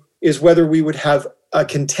debating is whether we would have a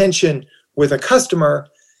contention with a customer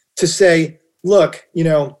to say, look,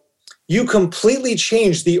 you completely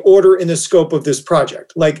changed the order and the scope of this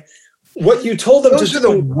project. Like what you told them Those are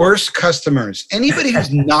the worst customers. Anybody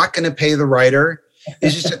who's not going to pay the writer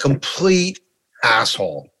is just a complete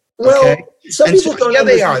asshole. Well, okay? Some people don't. Yeah,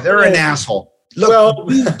 they are. They're an asshole. Look,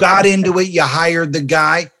 you got into it. You hired the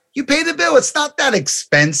guy. You pay the bill. It's not that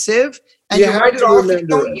expensive. And you write it off and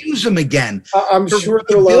don't use them again. I'm sure that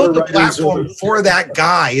to build the platform for that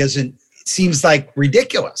guy seems like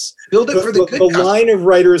ridiculous. Build it for the good. The line of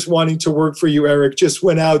writers wanting to work for you, Eric, just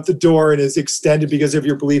went out the door and is extended because of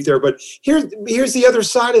your belief there. But here's the other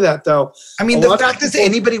side of that, though. I mean, the fact that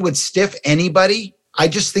anybody would stiff anybody, I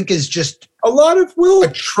just think is just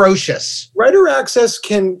atrocious. Writer Access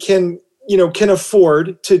can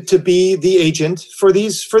afford to be the agent for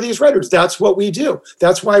these writers. That's what we do.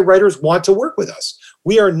 That's why writers want to work with us.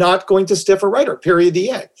 We are not going to stiff a writer, period, the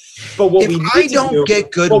end. But what we don't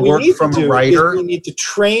get good work from a writer, we need to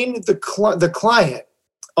train the client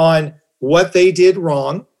on what they did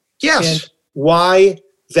wrong. Yes. And why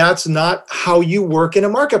that's not how you work in a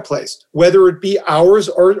marketplace, whether it be ours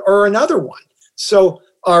or another one. So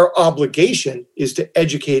our obligation is to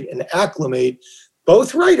educate and acclimate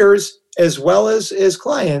both writers as well as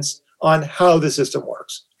clients on how the system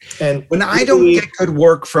works. And when I don't get good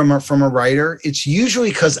work from a writer, it's usually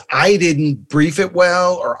because I didn't brief it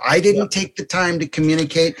well, or I didn't take the time to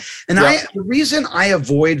communicate. And the reason I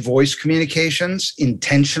avoid voice communications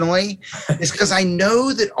intentionally is because I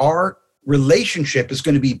know that our relationship is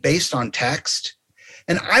going to be based on text.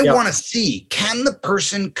 And I want to see, can the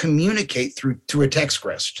person communicate through a text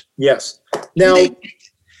script? Yes. Now,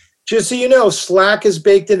 just so you know, Slack is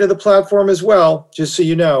baked into the platform as well. Just so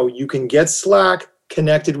you know, you can get Slack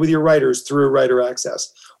connected with your writers through Writer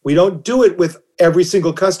Access. We don't do it with every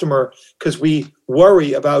single customer because we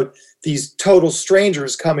worry about these total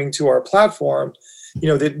strangers coming to our platform,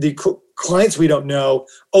 the clients we don't know,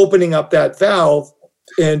 opening up that valve.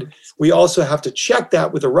 And we also have to check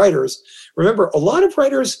that with the writers. Remember, a lot of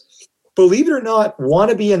writers, believe it or not, want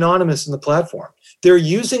to be anonymous in the platform. They're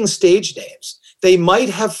using stage names. They might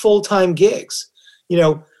have full-time gigs.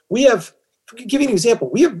 We have, to give you an example,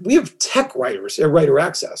 we have tech writers at Writer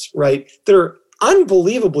Access, right? They're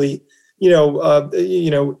unbelievably,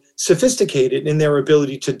 sophisticated in their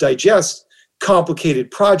ability to digest complicated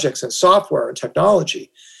projects and software and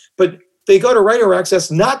technology. But they go to Writer Access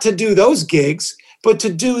not to do those gigs, but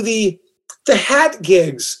to do the hat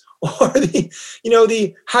gigs, or the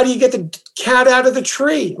how do you get the cat out of the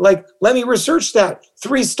tree? Like, let me research that.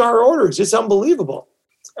 3-star orders. It's unbelievable.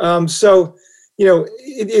 So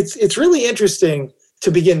it's really interesting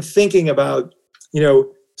to begin thinking about,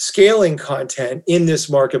 scaling content in this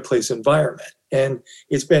marketplace environment. And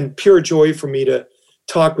it's been pure joy for me to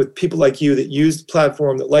talk with people like you that use the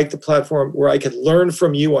platform, that like the platform, where I can learn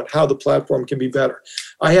from you on how the platform can be better.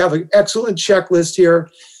 I have an excellent checklist here.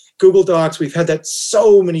 Google Docs, we've had that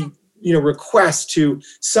so many requests to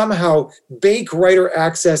somehow bake Writer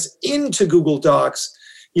Access into Google Docs.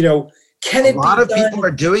 Can it be done? A lot of people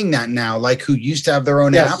are doing that now, like who used to have their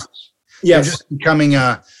own app. Yes. They're just becoming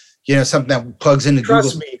something that plugs into Google.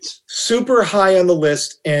 Trust me, super high on the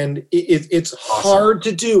list, and it's hard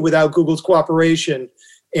to do without Google's cooperation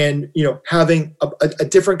and having a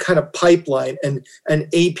different kind of pipeline and an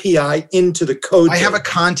API into the code. I have a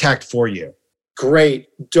contact for you. Great.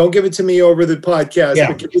 Don't give it to me over the podcast, Yeah.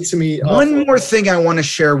 but give it to me. One more thing I want to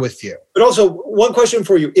share with you. But also, one question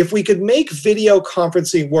for you. If we could make video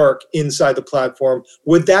conferencing work inside the platform,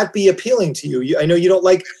 would that be appealing to you? I know you don't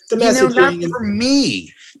like the messaging. Not for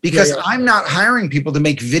me, because I'm not hiring people to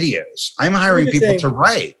make videos. I'm hiring people to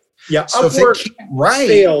write. Yeah, so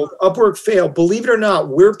Upwork failed. Believe it or not,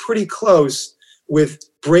 we're pretty close with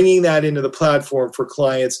bringing that into the platform for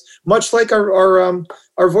clients, much like our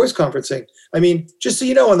voice conferencing. I mean, just so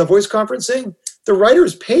you know, on the voice conferencing, the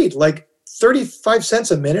writer's paid like 35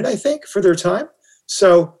 cents a minute, I think, for their time.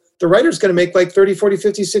 So the writer's going to make like 30, 40,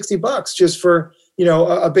 50, 60 bucks just for,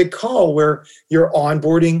 a big call where you're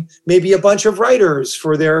onboarding maybe a bunch of writers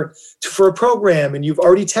for a program, and you've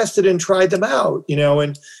already tested and tried them out,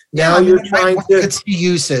 and now you're trying to. It's the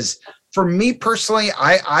uses. For me personally,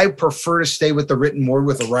 I prefer to stay with the written word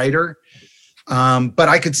with a writer. But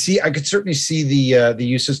I could certainly see the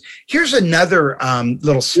uses. Here's another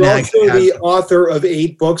little snag. You're also the author of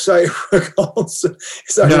 8 books, I recall.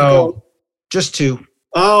 No, just 2.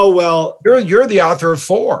 Oh, well. You're the author of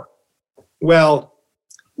 4. Well,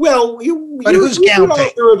 but who's counting? The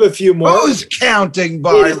author of a few more. Who's counting,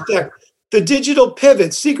 Byron? The Digital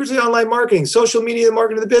Pivot, Secrets of Online Marketing, Social Media, the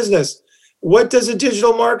Market of the Business. What does a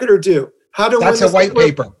digital marketer do? That's a white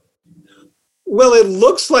paper. Well, it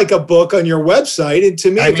looks like a book on your website, and to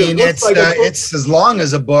me, it's as long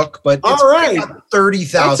as a book, but it's all right,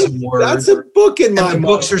 30,000 words. That's a book in my mind. The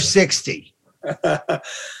books are 60, anyway.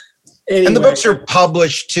 And the books are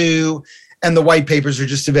published too, and the white papers are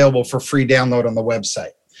just available for free download on the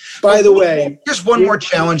website. By the way, here's one more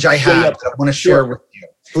challenge I have that I want to share with you.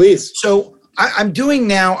 Please. So I'm doing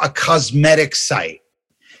now a cosmetic site,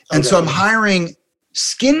 and so I'm hiring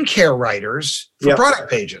skincare writers for product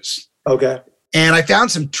pages. Okay. And I found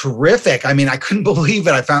some terrific, I couldn't believe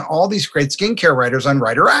it. I found all these great skincare writers on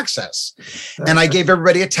Writer Access. And I gave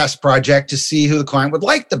everybody a test project to see who the client would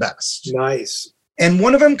like the best. Nice. And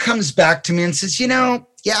one of them comes back to me and says, you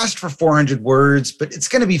asked for 400 words, but it's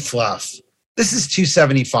going to be fluff. This is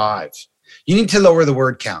 275. You need to lower the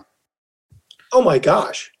word count. Oh my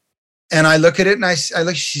gosh. And I look at it and I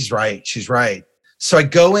look, she's right. So I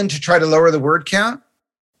go in to try to lower the word count.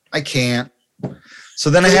 I can't. So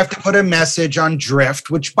then I have to put a message on Drift,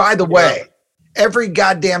 which, by the way, every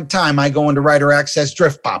goddamn time I go into Writer Access,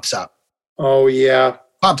 Drift pops up. Oh, yeah.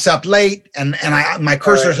 Pops up late, and my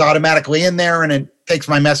cursor's automatically in there, and it takes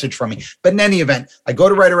my message from me. But in any event, I go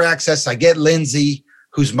to Writer Access. I get Lindsay,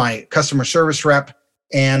 who's my customer service rep,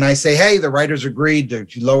 and I say, hey, the writers agreed to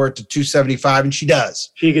lower it to 275, and she does.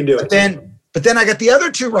 She can do it. But then I got the other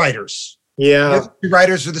 2 writers. Yeah. The 2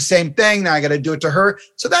 writers are the same thing. Now I got to do it to her.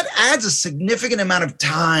 So that adds a significant amount of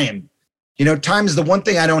time. Time is the one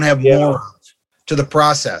thing I don't have more of to the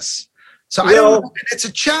process. So I don't know. It's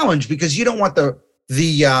a challenge because you don't want I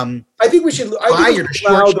think we should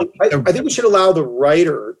allow the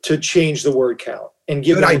writer to change the word count and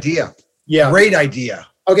give Good idea. Yeah. Great idea.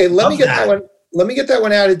 Okay, let me get that one. Let me get that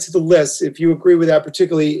one added to the list if you agree with that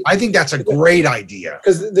particularly. I think that's a great idea.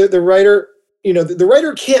 Because the writer, the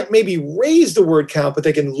writer can't maybe raise the word count, but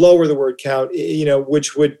they can lower the word count,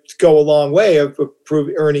 which would go a long way of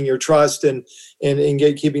earning your trust and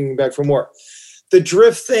keeping you back for more. The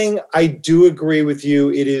Drift thing, I do agree with you.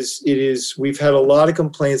 It is. We've had a lot of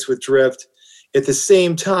complaints with Drift. At the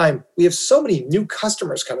same time, we have so many new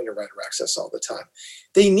customers coming to Writer Access all the time.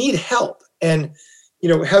 They need help. And,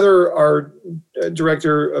 Heather, our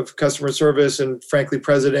director of customer service and frankly,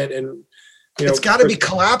 president, and, it's got to be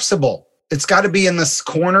collapsible. It's got to be in this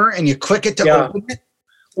corner and you click it to open it.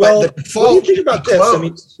 Well, what do you think about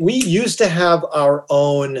this? We used to have our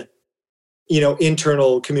own,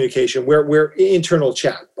 internal communication where we're internal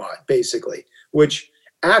chat bot, basically, which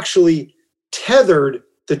actually tethered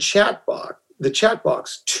the chat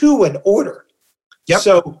box to an order. Yep.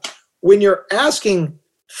 So when you're asking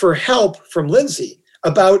for help from Lindsay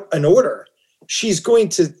about an order, she's going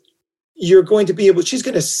to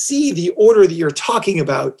see the order that you're talking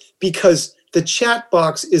about because the chat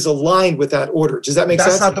box is aligned with that order. Does that make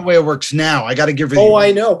sense? That's not the way it works now. I got to give you. Oh,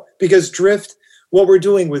 I know. Because Drift, what we're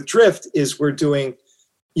doing with Drift is we're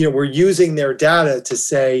using their data to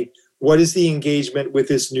say, what is the engagement with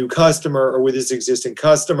this new customer or with this existing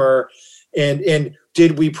customer? And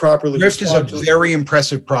did we properly Drift is a very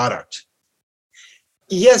impressive product.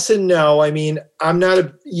 Yes and no. I'm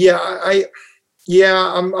not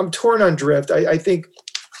I'm torn on Drift. I think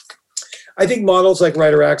models like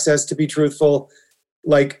Writer Access, to be truthful,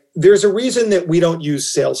 like there's a reason that we don't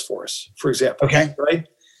use Salesforce, for example. Okay. Right?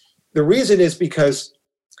 The reason is because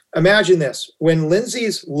imagine this. When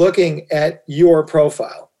Lindsay's looking at your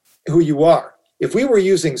profile, who you are, if we were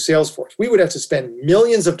using Salesforce, we would have to spend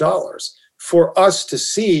millions of dollars for us to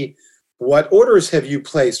see what orders have you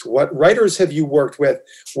placed, what writers have you worked with,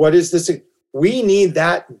 what is this? We need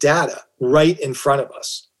that data right in front of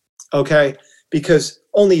us, okay? Because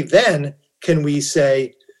only then can we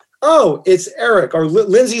say, oh, it's Eric, or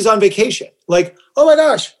Lindsay's on vacation. Like, oh my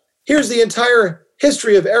gosh, here's the entire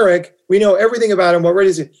history of Eric. We know everything about him. What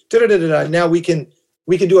is it? Now we can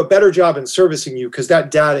do a better job in servicing you because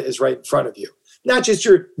that data is right in front of you. Not just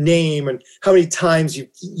your name and how many times you've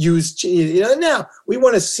used, now we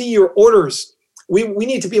want to see your orders. We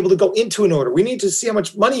need to be able to go into an order. We need to see how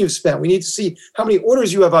much money you've spent. We need to see how many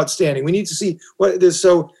orders you have outstanding. We need to see what it is.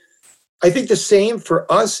 So I think the same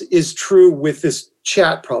for us is true with this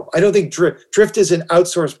chat problem. I don't think Drift is an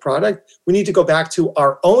outsourced product. We need to go back to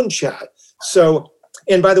our own chat. So,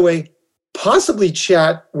 and by the way, possibly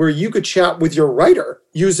chat where you could chat with your writer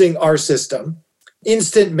using our system,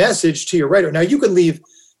 instant message to your writer. Now you can leave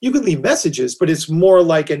messages, but it's more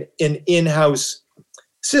like an in-house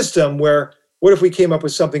system where what if we came up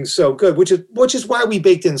with something so good, which is why we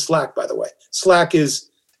baked in Slack, by the way. Slack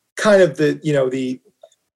is kind of the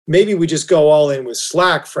maybe we just go all in with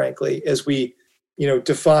Slack, frankly, as we,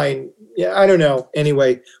 define, I don't know.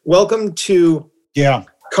 Anyway, welcome to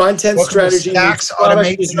Content Strategy, Stacks,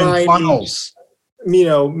 Automation, and Funnels.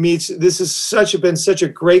 This has been such a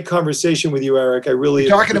great conversation with you, Eric. I really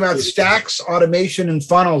talking about Stacks, Automation, and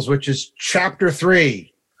Funnels, which is chapter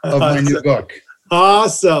 3 of my new book.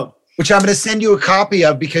 Awesome. Which I'm going to send you a copy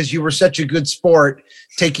of because you were such a good sport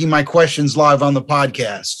taking my questions live on the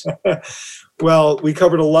podcast. Well, we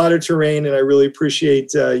covered a lot of terrain, and I really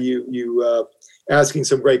appreciate you asking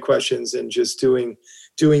some great questions and just doing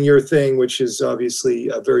your thing, which is obviously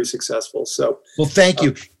very successful. So, well, thank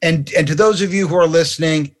you. And to those of you who are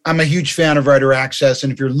listening, I'm a huge fan of Writer Access.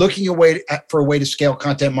 And if you're looking for a way to scale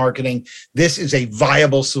content marketing, this is a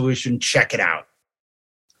viable solution. Check it out.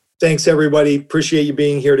 Thanks, everybody. Appreciate you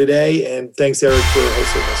being here today. And thanks, Eric, for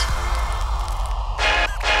hosting us.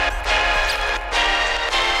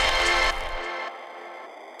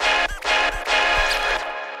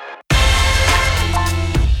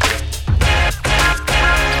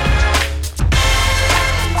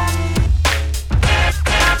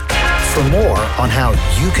 For more on how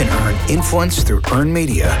you can earn influence through earned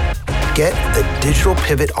media, get the Digital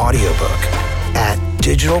Pivot audiobook at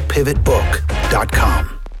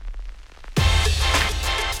digitalpivotbook.com.